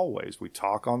in the hallways. We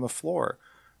talk on the floor.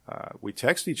 We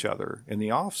text each other in the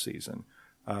off season.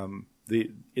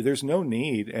 There's no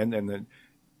need.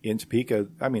 In Topeka,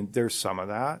 I mean, there's some of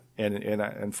that. And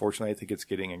unfortunately, I think it's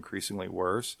getting increasingly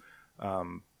worse.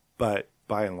 But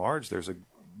by and large, there's a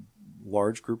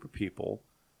large group of people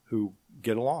who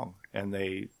get along and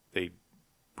they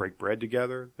break bread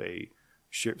together, they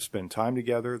spend time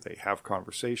together, they have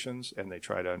conversations, and they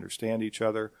try to understand each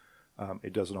other.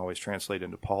 It doesn't always translate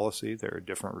into policy. There are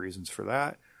different reasons for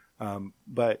that.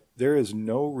 But there is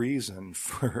no reason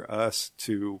for us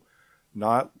to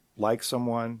not like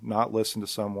someone, not listen to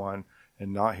someone,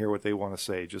 and not hear what they want to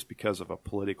say just because of a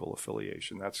political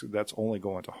affiliation. That's only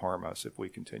going to harm us if we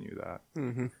continue that.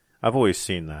 Mm-hmm. I've always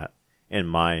seen that in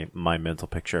my mental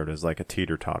picture. It as like a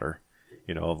teeter-totter,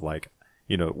 of like,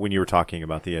 when you were talking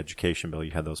about the education bill,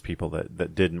 you had those people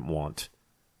that didn't want,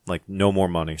 like, no more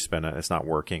money spent, it's not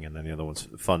working, and then the other one's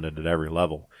funded at every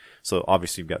level. So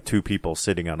obviously you've got two people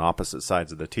sitting on opposite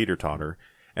sides of the teeter-totter,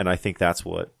 and I think that's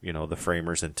what, the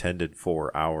framers intended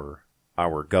for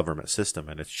our government system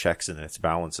and its checks and its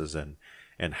balances and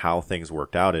how things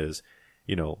worked out is,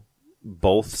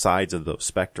 both sides of those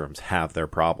spectrums have their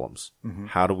problems. Mm-hmm.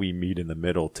 How do we meet in the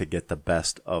middle to get the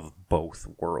best of both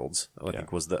worlds? I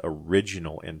think was the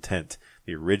original intent,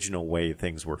 the original way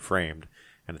things were framed.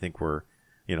 And I think we're,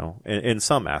 in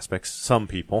some aspects, some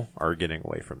people are getting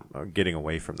away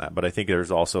from that. But I think there's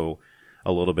also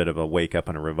a little bit of a wake up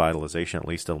and a revitalization, at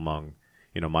least among,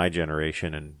 my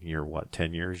generation, and you're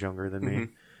 10 years younger than me,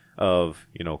 of,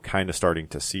 kind of starting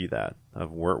to see that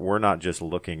of we're not just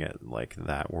looking at like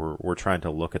that. We're trying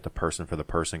to look at the person for the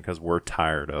person, because we're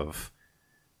tired of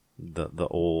the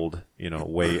old,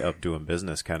 way of doing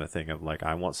business kind of thing of like,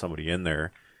 I want somebody in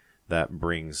there that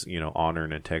brings, honor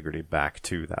and integrity back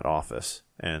to that office.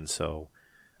 And so,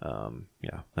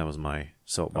 that was my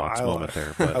soapbox moment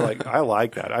there. But I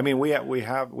like that. I mean, we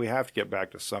have to get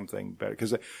back to something better,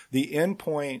 because the end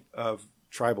point of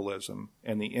tribalism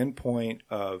and the end point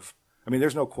of,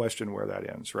 there's no question where that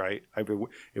ends, right?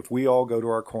 If we all go to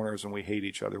our corners and we hate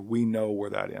each other, we know where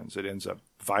that ends. It ends up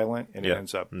violent, and it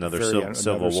ends up another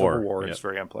civil war. It's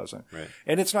very unpleasant, right.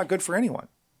 And it's not good for anyone.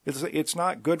 It's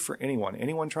not good for anyone.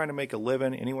 Anyone trying to make a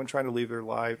living, anyone trying to live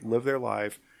their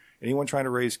life, anyone trying to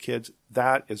raise kids,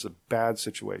 that is a bad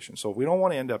situation. So if we don't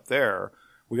want to end up there,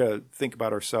 we got to think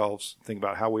about ourselves, think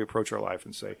about how we approach our life,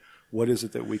 and say, what is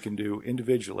it that we can do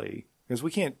individually? Because we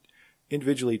can't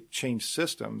individually change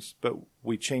systems, but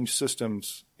we change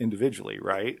systems individually,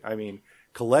 right?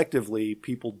 Collectively,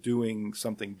 people doing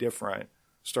something different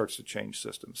starts to change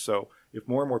systems. So if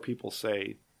more and more people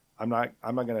say, I'm not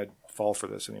going to fall for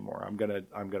this anymore. I'm going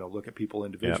to look at people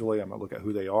individually. I'm going to look at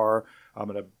who they are. I'm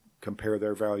going to compare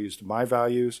their values to my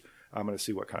values. I'm going to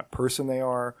see what kind of person they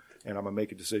are, and I'm going to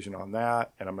make a decision on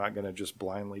that. And I'm not going to just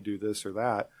blindly do this or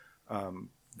that.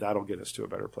 That'll get us to a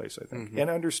better place, I think. And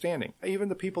understanding, even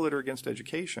the people that are against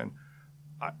education,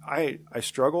 I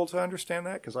struggle to understand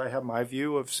that, because I have my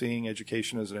view of seeing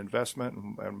education as an investment,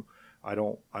 and I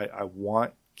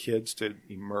want kids to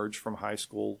emerge from high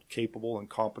school capable and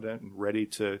competent and ready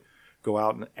to go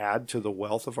out and add to the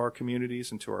wealth of our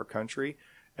communities and to our country.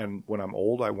 And when I'm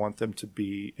old, I want them to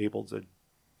be able to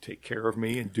take care of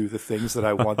me and do the things that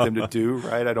I want them to do,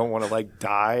 right? I don't want to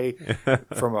die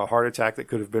from a heart attack that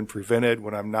could have been prevented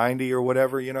when I'm 90 or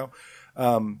whatever,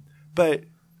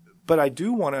 But I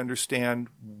do want to understand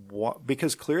what,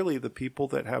 because clearly the people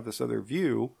that have this other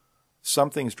view,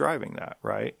 something's driving that,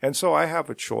 right? And so I have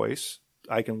a choice.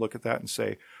 I can look at that and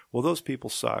say, well, those people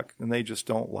suck and they just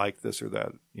don't like this or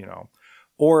that,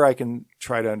 Or I can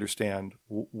try to understand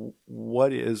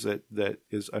what is it that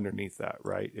is underneath that,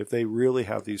 right? If they really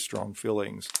have these strong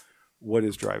feelings, what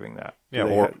is driving that?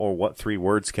 Yeah, or what 3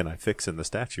 words can I fix in the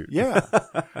statute? Yeah,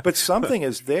 but something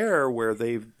is there where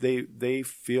they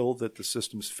feel that the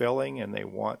system's failing and they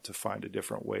want to find a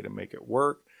different way to make it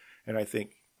work. And I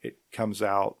think it comes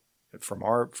out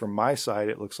from my side.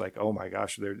 It looks like, oh my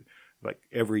gosh, they're like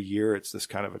every year it's this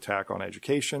kind of attack on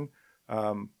education.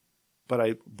 But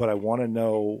I want to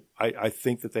know, I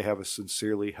think that they have a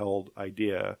sincerely held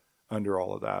idea under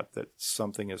all of that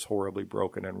something is horribly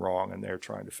broken and wrong, and they're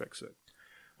trying to fix it.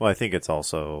 Well, I think it's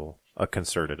also a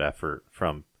concerted effort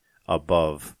from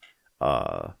above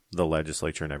the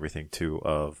legislature and everything too,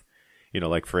 of,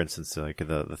 like for instance, like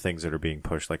the things that are being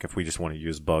pushed, like if we just want to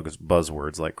use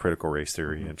buzzwords like critical race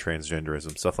theory and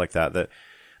transgenderism, stuff like that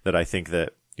I think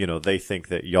that, they think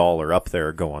that y'all are up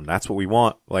there going, that's what we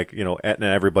want. Like, and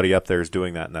everybody up there is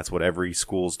doing that, and that's what every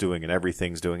school's doing and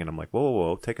everything's doing. And I'm like,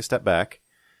 whoa, take a step back.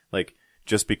 Like,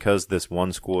 just because this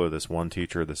one school or this one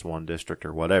teacher, this one district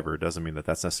or whatever, doesn't mean that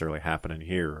that's necessarily happening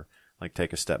here. Like,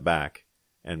 take a step back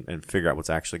and figure out what's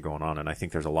actually going on. And I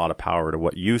think there's a lot of power to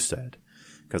what you said,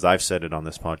 because I've said it on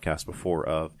this podcast before,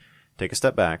 of take a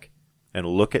step back and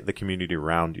look at the community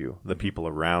around you, the people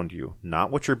around you,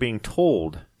 not what you're being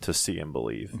told to see and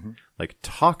believe. Like,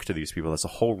 talk to these people. That's the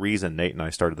whole reason Nate and I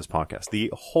started this podcast.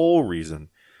 The whole reason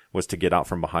was to get out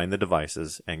from behind the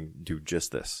devices and do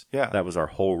just this. Yeah. That was our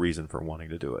whole reason for wanting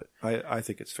to do it. I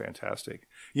think it's fantastic.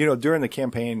 During the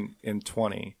campaign in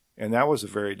 20, and that was a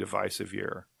very divisive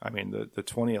year. The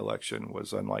 20 election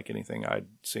was unlike anything I'd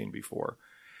seen before.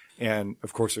 And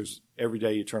of course, every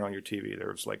day you turn on your TV, there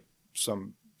was like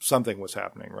something was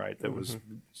happening, right? That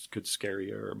could scare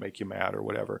you or make you mad or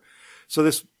whatever. So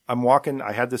I'm walking,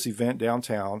 I had this event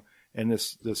downtown, and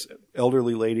this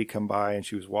elderly lady come by, and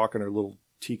she was walking her little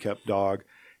teacup dog,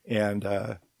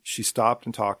 and she stopped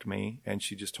and talked to me, and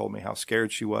she just told me how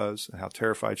scared she was and how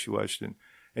terrified she was.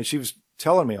 And she was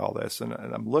telling me all this, and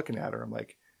I'm looking at her, I'm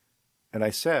like, and I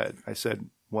said,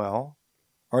 well,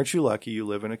 aren't you lucky you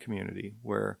live in a community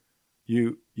where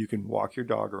you can walk your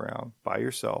dog around by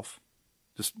yourself,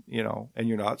 just, and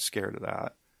you're not scared of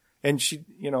that. And she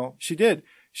did.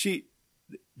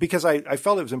 Because I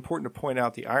felt it was important to point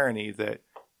out the irony that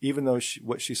even though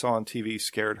what she saw on TV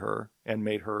scared her and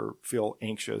made her feel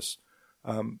anxious,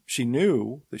 she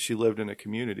knew that she lived in a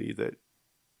community that,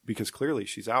 because clearly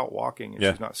she's out walking and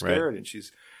she's not scared, right. And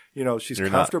she's You're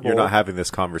comfortable. You're not having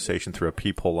this conversation through a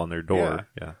peephole on their door.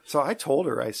 Yeah. So I told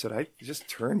her, I said, just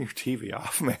turn your TV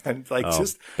off, man. Like,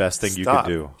 just best thing stop. you could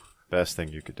do. Best thing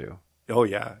you could do. Oh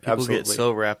yeah, People absolutely. get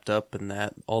so wrapped up in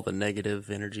that, all the negative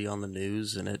energy on the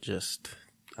news, and it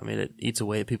eats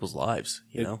away at people's lives,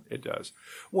 It does.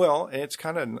 Well, and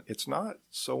it's not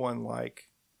so unlike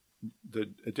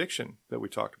the addiction that we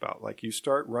talked about. Like, you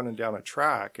start running down a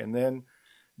track, and then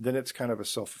it's kind of a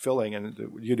self-fulfilling, and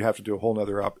you'd have to do a whole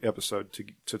nother episode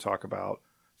to talk about,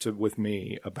 with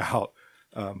me, about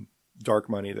dark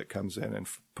money that comes in and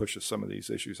pushes some of these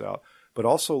issues out. But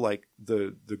also, like,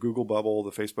 the Google bubble,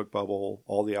 the Facebook bubble,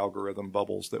 all the algorithm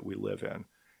bubbles that we live in.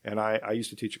 And I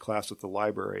used to teach a class at the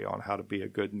library on how to be a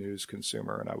good news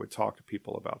consumer, and I would talk to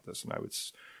people about this, and I would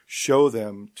show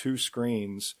them 2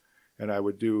 screens, and I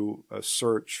would do a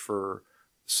search for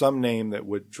some name that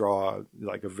would draw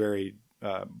like a very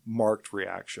marked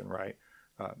reaction, right?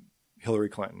 Hillary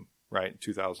Clinton, right?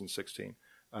 2016.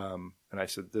 And I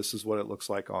said, this is what it looks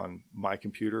like on my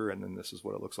computer, and then this is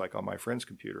what it looks like on my friend's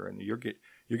computer, and you're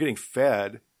getting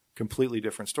fed completely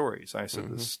different stories. And I said,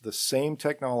 this the same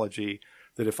technology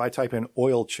that if I type in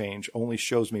oil change only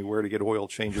shows me where to get oil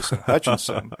changes in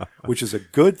Hutchinson, which is a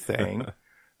good thing,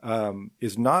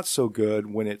 is not so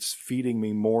good when it's feeding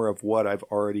me more of what I've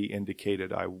already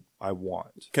indicated I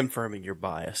want. Confirming your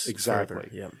bias. Exactly.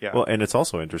 Yeah. Well, and it's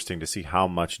also interesting to see how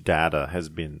much data has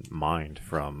been mined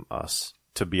from us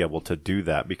to be able to do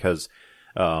that, because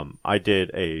I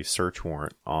did a search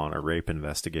warrant on a rape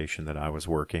investigation that I was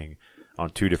working on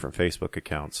 2 different Facebook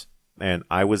accounts. And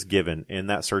I was given in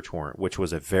that search warrant, which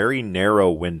was a very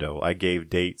narrow window. I gave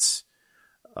dates,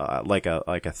 like a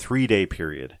 3-day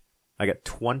period. I got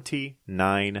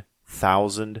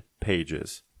 29,000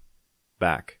 pages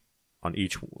back on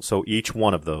each. So each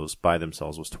one of those by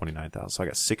themselves was 29,000. So I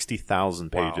got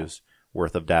 60,000 pages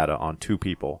worth of data on 2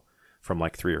 people from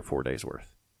like 3 or 4 days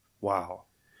worth. Wow.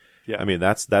 Yeah. I mean,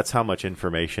 that's how much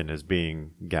information is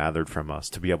being gathered from us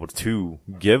to be able to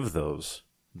give those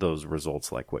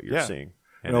results like what you're seeing.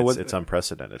 And it's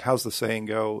unprecedented. How's the saying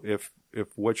go? If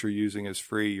what you're using is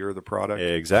free, you're the product.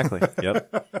 Exactly.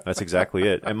 Yep. That's exactly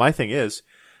it. And my thing is,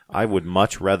 I would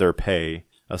much rather pay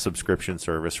a subscription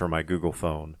service for my Google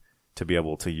phone to be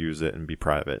able to use it and be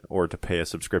private, or to pay a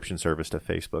subscription service to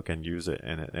Facebook and use it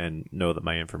and know that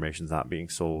my information's not being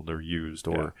sold or used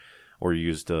or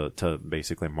used to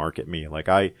basically market me. Like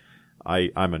I'm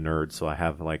a nerd, so I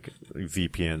have like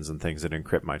VPNs and things that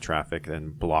encrypt my traffic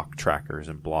and block trackers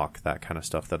and block that kind of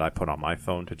stuff that I put on my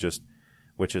phone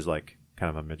which is like kind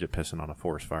of a midget pissing on a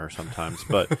forest fire sometimes.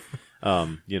 But,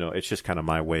 it's just kind of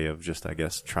my way of just, I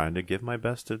guess, trying to give my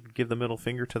best to give the middle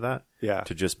finger to that. Yeah.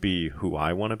 To just be who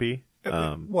I want to be.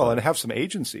 And have some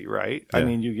agency, right? Yeah. I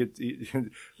mean, you get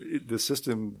the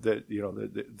system that,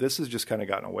 this has just kind of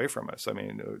gotten away from us. I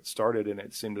mean, it started and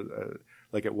it seemed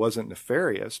like it wasn't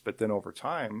nefarious, but then over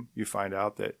time you find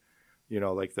out that,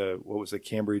 like what was the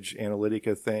Cambridge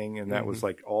Analytica thing? And that was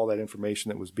like all that information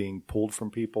that was being pulled from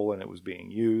people and it was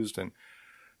being used. And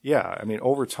yeah, I mean,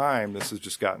 over time, this has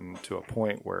just gotten to a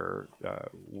point where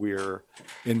we're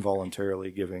involuntarily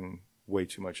giving way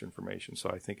too much information. So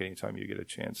I think anytime you get a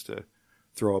chance to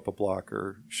throw up a block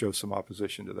or show some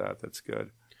opposition to that, that's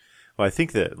good. Well, I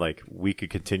think that like we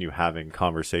could continue having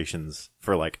conversations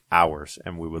for like hours,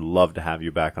 and we would love to have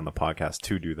you back on the podcast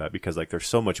to do that, because like there's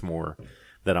so much more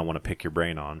that I want to pick your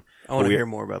brain on. I want to hear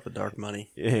more about the dark money.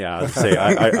 Yeah, I'd say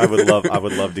I would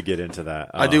love to get into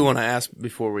that. I do want to ask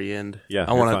before we end. Yeah,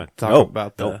 I want to talk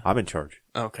about the. No, I'm in charge.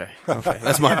 Okay,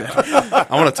 that's my bad.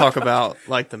 I want to talk about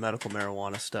like the medical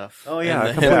marijuana stuff. Oh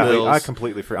yeah, I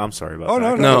completely forgot. I'm sorry about that.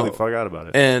 I completely forgot about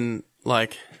it. And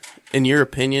like, in your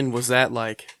opinion, was that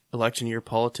like election year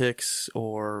politics,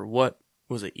 or what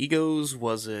was it? Egos?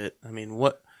 Was it? I mean,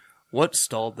 what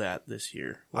stalled that this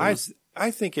year? I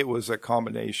think it was a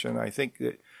combination. I think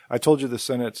that I told you the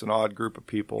Senate's an odd group of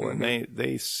people, and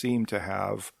they seem to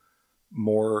have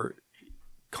more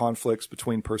conflicts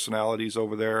between personalities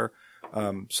over there.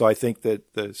 So I think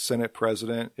that the Senate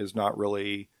president is not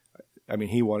really, I mean,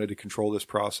 he wanted to control this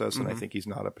process, and I think he's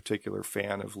not a particular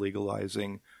fan of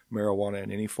legalizing marijuana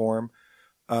in any form.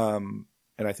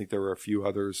 And I think there were a few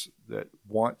others that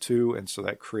want to, and so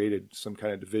that created some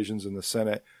kind of divisions in the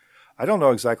Senate. I don't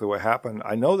know exactly what happened.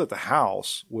 I know that the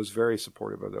House was very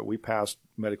supportive of it. We passed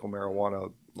medical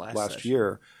marijuana last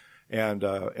year and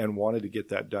wanted to get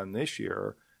that done this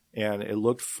year. And it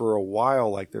looked for a while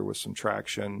like there was some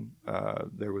traction.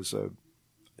 There was I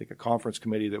think a conference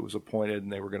committee that was appointed,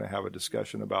 and they were going to have a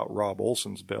discussion about Rob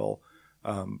Olson's bill.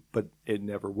 But it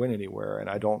never went anywhere. And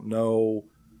I don't know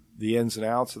the ins and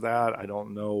outs of that. I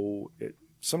don't know.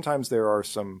 Sometimes there are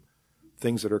some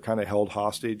things that are kind of held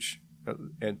hostage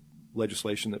and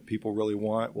legislation that people really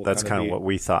want. That's kind of what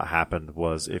we thought happened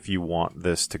was if you want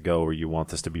this to go or you want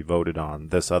this to be voted on,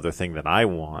 this other thing that I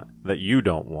want that you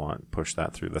don't want, push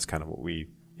that through. That's kind of what we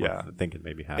were thinking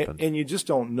maybe happened. And you just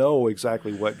don't know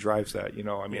exactly what drives that.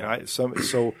 I mean,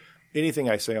 so anything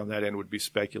I say on that end would be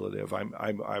speculative.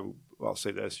 I'll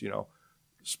say this,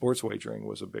 sports wagering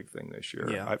was a big thing this year.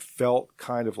 Yeah. I felt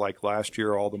kind of like last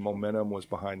year all the momentum was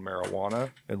behind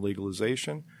marijuana and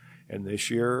legalization. And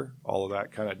this year, all of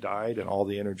that kind of died, and all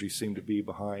the energy seemed to be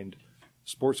behind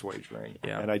sports wagering.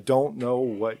 Yeah. And I don't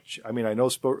know I know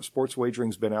sports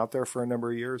wagering's been out there for a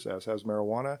number of years, as has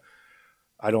marijuana.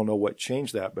 I don't know what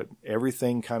changed that, but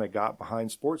everything kind of got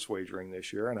behind sports wagering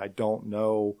this year. And I don't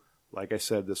know, like I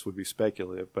said, this would be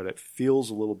speculative, but it feels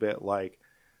a little bit like,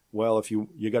 well, if you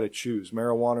got to choose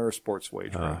marijuana or sports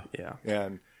wagering.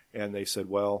 And they said,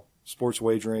 well, sports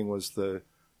wagering was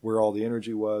where all the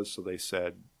energy was. So they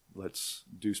said, let's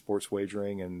do sports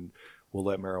wagering and we'll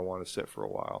let marijuana sit for a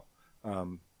while.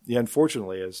 The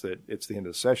unfortunately is that it's the end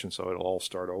of the session, so it'll all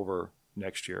start over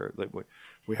next year.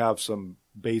 We have some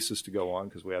basis to go on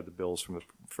because we had the bills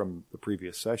from the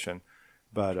previous session,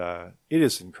 but it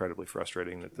is incredibly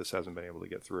frustrating that this hasn't been able to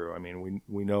get through. I mean,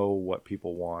 we know what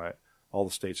people want. All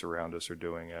the states around us are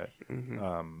doing it.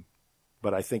 Mm-hmm.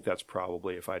 But I think that's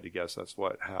probably, if I had to guess, that's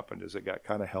what happened, is it got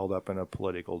kind of held up in a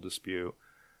political dispute.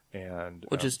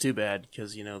 Which is too bad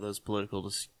because, those political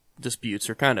disputes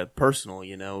are kind of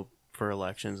personal, for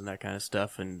elections and that kind of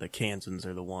stuff. And the Kansans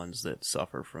are the ones that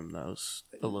suffer from those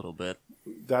a little bit.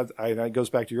 That goes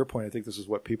back to your point. I think this is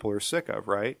what people are sick of,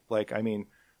 right? Like, I mean,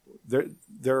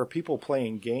 there are people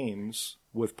playing games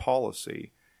with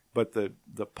policy, but the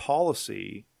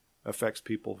policy affects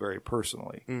people very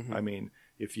personally. Mm-hmm. I mean,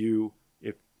 if you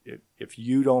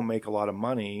don't make a lot of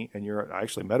money and I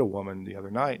actually met a woman the other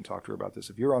night and talked to her about this.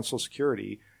 If you're on Social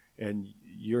Security and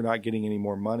you're not getting any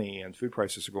more money and food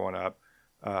prices are going up,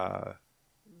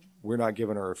 we're not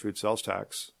giving her a food sales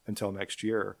tax until next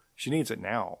year. She needs it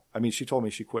now. I mean, she told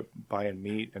me she quit buying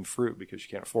meat and fruit because she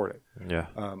can't afford it. Yeah.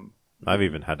 I've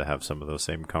even had to have some of those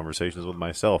same conversations with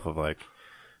myself of like,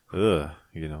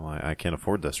 I can't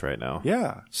afford this right now.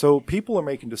 Yeah. So people are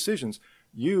making decisions.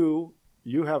 You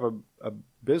have a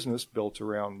business built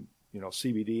around,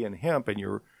 CBD and hemp, and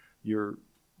you're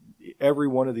every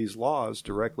one of these laws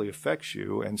directly affects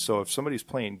you. And so if somebody's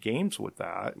playing games with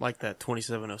that, like that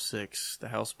 2706, the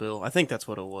House bill, I think that's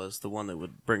what it was, the one that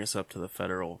would bring us up to the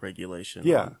federal regulation.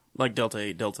 Yeah. Like Delta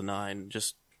 8, Delta 9,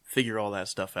 just figure all that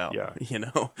stuff out. Yeah.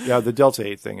 Yeah, the Delta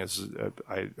 8 thing is,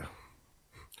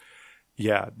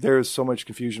 there's so much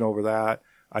confusion over that.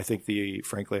 I think the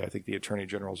Attorney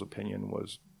General's opinion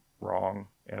was wrong,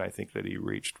 and I think that he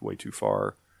reached way too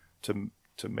far to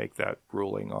make that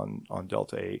ruling on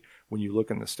Delta 8. When you look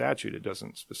in the statute, it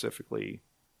doesn't specifically,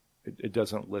 it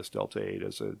doesn't list Delta 8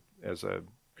 as a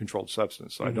controlled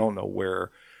substance. So mm-hmm. I don't know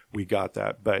where we got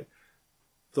that, but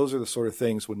those are the sort of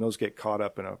things when those get caught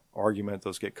up in an argument,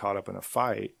 those get caught up in a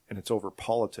fight, and it's over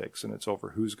politics and it's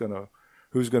over who's going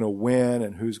to win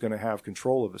and who's going to have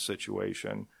control of a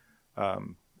situation.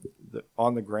 The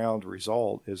on the ground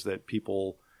result is that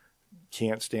people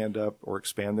can't stand up or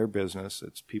expand their business.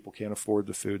 It's people can't afford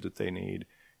the food that they need.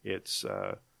 It's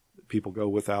people go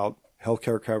without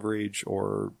healthcare coverage,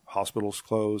 or hospitals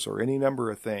close, or any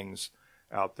number of things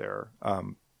out there.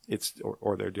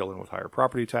 Or they're dealing with higher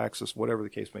property taxes, whatever the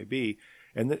case may be.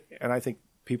 And I think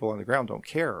people on the ground don't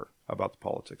care about the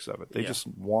politics of it. They just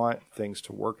want things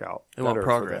to work out. They want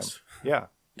progress. Yeah,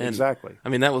 exactly. I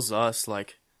mean, that was us.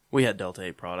 Like, we had Delta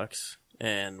 8 products,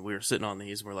 and we were sitting on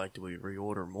these, and we're like, do we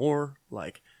reorder more?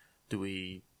 Like, do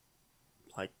we,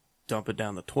 dump it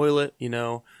down the toilet,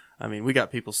 I mean, we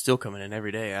got people still coming in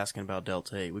every day asking about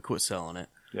Delta 8. We quit selling it.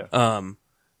 Yeah.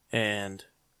 And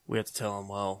we have to tell them,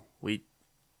 well,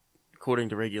 according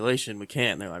to regulation, we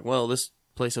can't. And they're like, well, this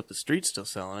place up the street's still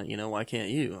selling it, why can't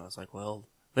you? And I was like, well,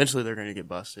 eventually they're going to get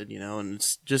busted, and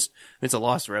it's a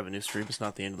lost revenue stream. It's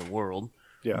not the end of the world.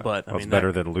 Yeah. But it's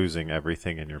better than losing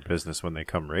everything in your business when they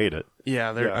come raid it.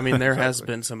 Yeah. There exactly. has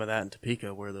been some of that in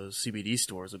Topeka where those CBD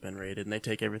stores have been raided and they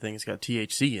take everything that's got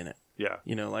THC in it. Yeah.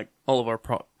 Like all of our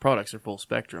products are full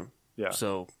spectrum. Yeah.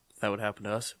 So if that would happen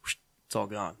to us, it's all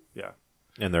gone. Yeah.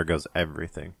 And there goes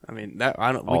everything. I mean,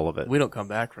 all of it. We don't come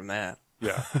back from that.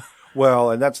 Yeah. Well,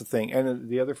 and that's the thing. And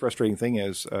the other frustrating thing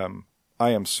is,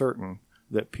 I am certain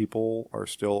that people are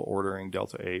still ordering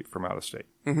Delta 8 from out of state.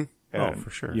 Mm-hmm. And, for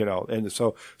sure. And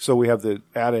so we have the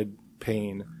added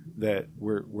pain that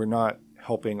we're not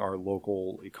helping our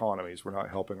local economies. We're not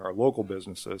helping our local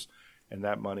businesses. And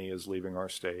that money is leaving our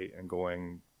state and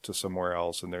going to somewhere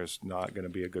else, and there's not going to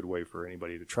be a good way for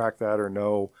anybody to track that or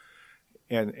know.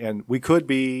 And we could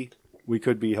be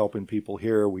helping people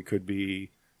here. We could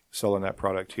be selling that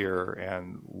product here.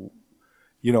 And,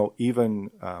 even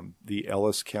the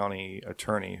Ellis County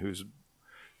attorney, who's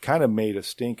kind of made a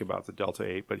stink about the Delta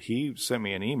 8, but he sent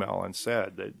me an email and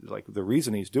said that like the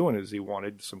reason he's doing it is he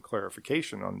wanted some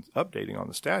clarification on updating on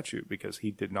the statute because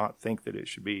he did not think that it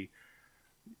should be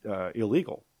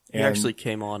illegal. He actually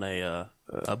came on a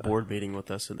board meeting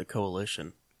with us in the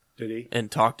coalition. Did he?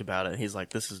 And talked about it. He's like,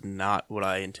 this is not what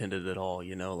I intended at all.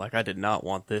 Like I did not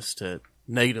want this to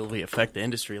negatively affect the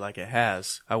industry like it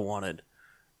has. I wanted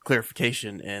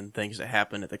clarification and things that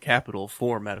happen at the Capitol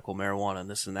for medical marijuana and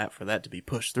this and that for that to be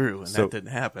pushed through, and that didn't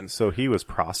happen. So he was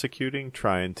prosecuting,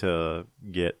 trying to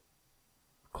get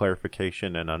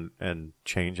clarification and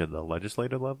change at the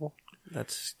legislative level?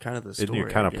 That's kind of the story. Isn't you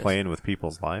kind of playing with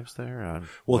people's lives there?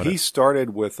 He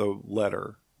started with a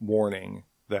letter warning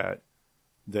that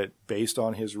based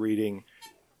on his reading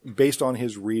of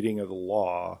the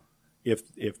law,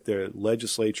 if the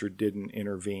legislature didn't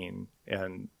intervene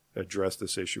and address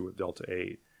this issue with Delta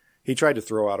 8, he tried to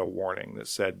throw out a warning that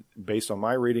said, based on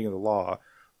my reading of the law,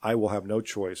 I will have no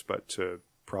choice but to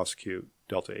prosecute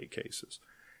Delta 8 cases.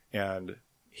 And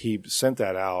he sent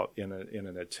that out in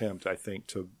an attempt, I think,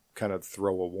 to kind of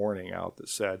throw a warning out that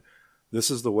said, this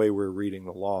is the way we're reading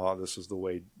the law. This is the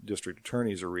way district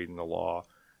attorneys are reading the law.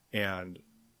 And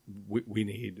we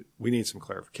need some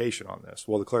clarification on this.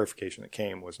 Well, the clarification that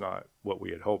came was not what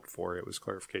we had hoped for. It was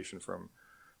clarification from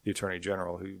the Attorney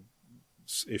General, who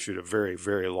issued a very,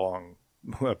 very long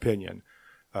opinion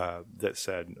that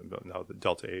said, no, the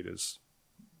Delta 8 is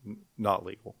not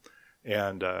legal.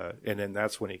 And then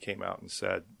that's when he came out and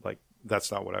said, like,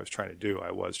 that's not what I was trying to do.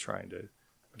 I was trying to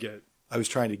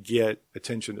get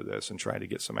attention to this and trying to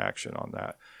get some action on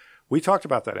that. We talked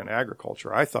about that in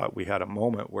agriculture. I thought we had a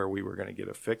moment where we were going to get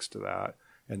a fix to that.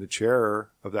 And the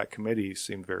chair of that committee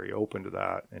seemed very open to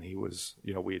that. And he was,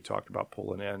 we had talked about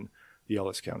pulling in the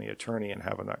Ellis County attorney and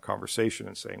having that conversation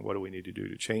and saying, what do we need to do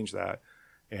to change that?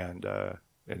 And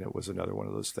it was another one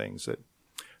of those things that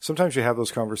sometimes you have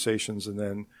those conversations and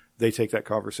then they take that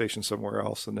conversation somewhere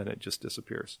else and then it just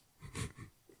disappears.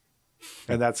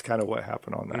 And that's kind of what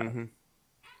happened on that. Mm-hmm.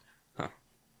 Huh.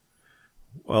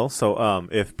 Well, so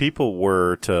if people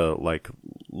were to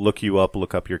look you up,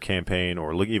 look up your campaign,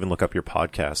 or even look up your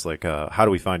podcast, how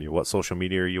do we find you? What social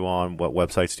media are you on? What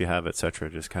websites do you have, et cetera?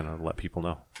 Just kind of let people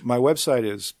know. My website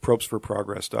is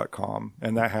probstforprogress.com,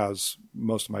 and that has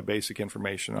most of my basic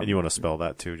information. And you want to spell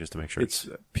that too, just to make sure? It's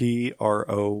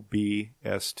PROBST,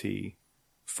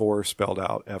 for spelled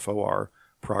out FOR,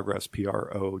 progress,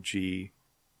 PROG.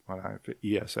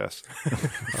 ESS.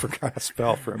 I forgot to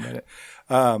spell for a minute.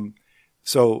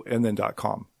 And then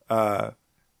 .com.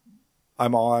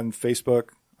 I'm on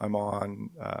Facebook. I'm on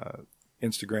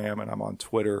Instagram, and I'm on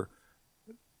Twitter.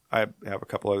 I have a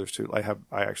couple others too. I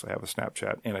actually have a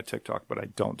Snapchat and a TikTok, but I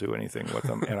don't do anything with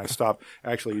them. And I stopped.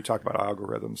 Actually, you talk about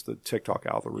algorithms. The TikTok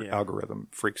algorithm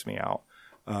freaks me out.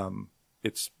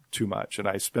 It's too much. And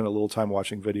I spent a little time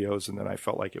watching videos, and then I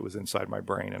felt like it was inside my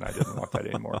brain, and I didn't want that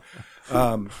anymore.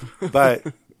 But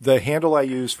the handle I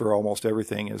use for almost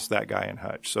everything is That Guy in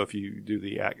Hutch. So if you do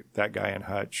the That Guy in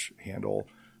Hutch handle,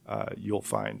 you'll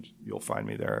find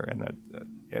me there.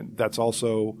 And that's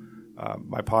also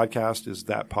my podcast is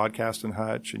That Podcast in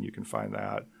Hutch, and you can find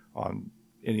that on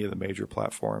any of the major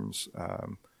platforms.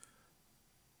 And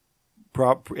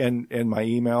my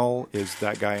email is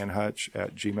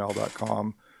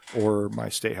thatguyinhutch@gmail.com, or my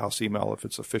State House email, if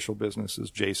it's official business, is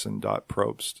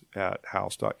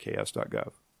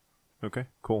jason.probst@house.ks.gov. Okay,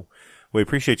 cool. We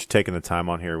appreciate you taking the time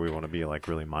on here. We want to be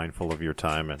really mindful of your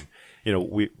time, and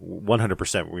we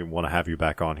 100% we want to have you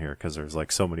back on here because there's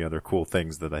so many other cool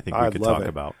things that I think we could talk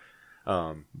about.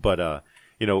 But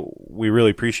we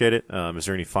really appreciate it. Is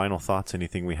there any final thoughts?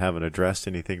 Anything we haven't addressed?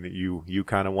 Anything that you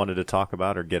kind of wanted to talk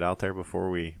about or get out there before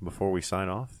we sign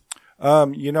off?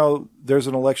 There's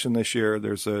an election this year.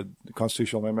 There's a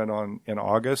constitutional amendment in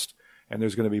August, and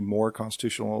there's going to be more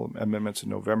constitutional amendments in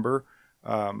November.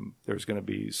 There's going to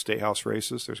be state house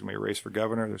races. There's going to be a race for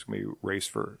governor. There's going to be a race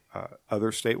for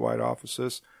other statewide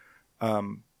offices.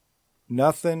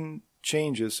 Nothing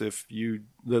changes if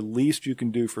the least you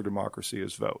can do for democracy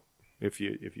is vote. If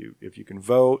you can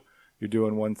vote, you're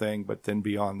doing one thing, but then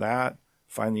beyond that,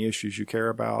 find the issues you care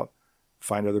about,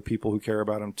 find other people who care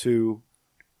about them too,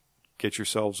 get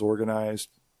yourselves organized,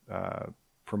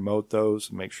 promote those,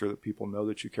 and make sure that people know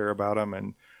that you care about them,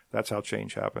 and that's how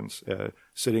change happens.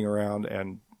 Sitting around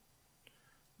and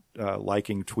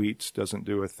liking tweets doesn't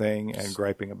do a thing, and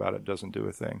griping about it doesn't do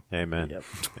a thing. Amen. Yep.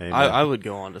 Amen. I would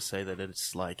go on to say that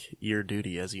it's like your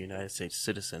duty as a United States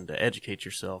citizen to educate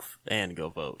yourself and go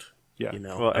vote. Yeah. You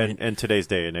know, Well, in today's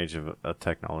day and age of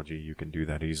technology, you can do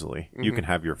that easily. Mm-hmm. You can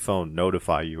have your phone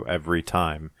notify you every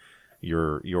time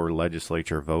your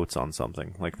legislature votes on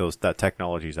something. Like that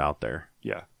technology's out there.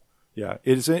 Yeah. Yeah.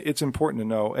 It's important to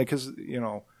know, because, you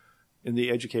know, in the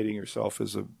educating yourself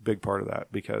is a big part of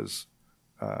that, because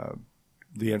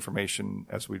the information,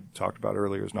 as we talked about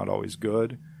earlier, is not always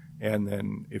good. And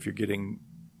then if you're getting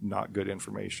not good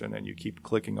information and you keep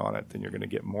clicking on it, then you're going to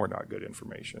get more not good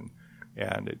information.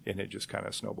 And it just kind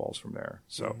of snowballs from there.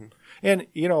 So, and,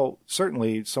 you know,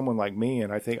 certainly someone like me,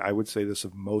 and I think I would say this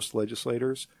of most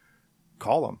legislators,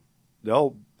 call them.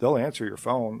 They'll answer your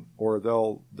phone, or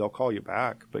they'll call you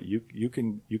back. But you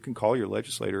can call your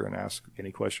legislator and ask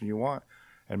any question you want,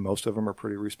 and most of them are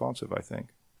pretty responsive, I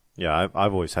think. Yeah,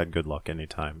 I've always had good luck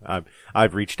anytime.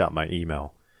 I've reached out my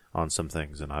email on some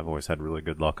things, and I've always had really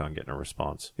good luck on getting a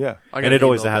response. Yeah, and it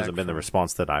always hasn't been the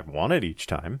response that I've wanted each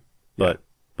time, but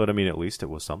I mean, at least it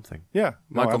was something. Yeah,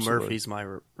 Michael Murphy's my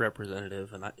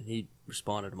representative, and he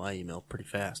responded to my email pretty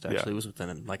fast. Actually, it was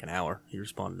within like an hour. He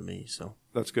responded to me, so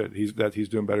that's good. He's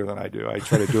doing better than I do. I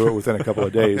try to do it within a couple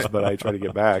of days, but I try to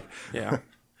get back. Yeah.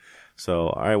 So,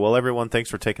 all right. Well, everyone, thanks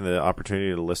for taking the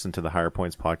opportunity to listen to the Higher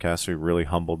Points podcast. We're really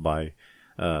humbled by,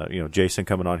 Jason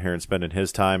coming on here and spending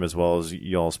his time, as well as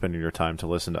y'all spending your time to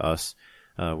listen to us.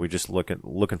 We just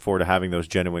looking forward to having those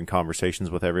genuine conversations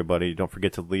with everybody. Don't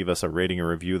forget to leave us a rating and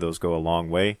review. Those go a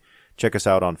long way. Check us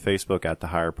out on Facebook at the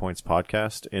Higher Points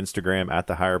Podcast, Instagram at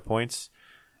the Higher Points,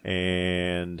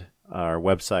 and our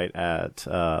website at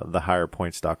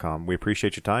thehigherpoints.com. We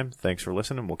appreciate your time. Thanks for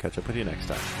listening. We'll catch up with you next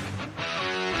time.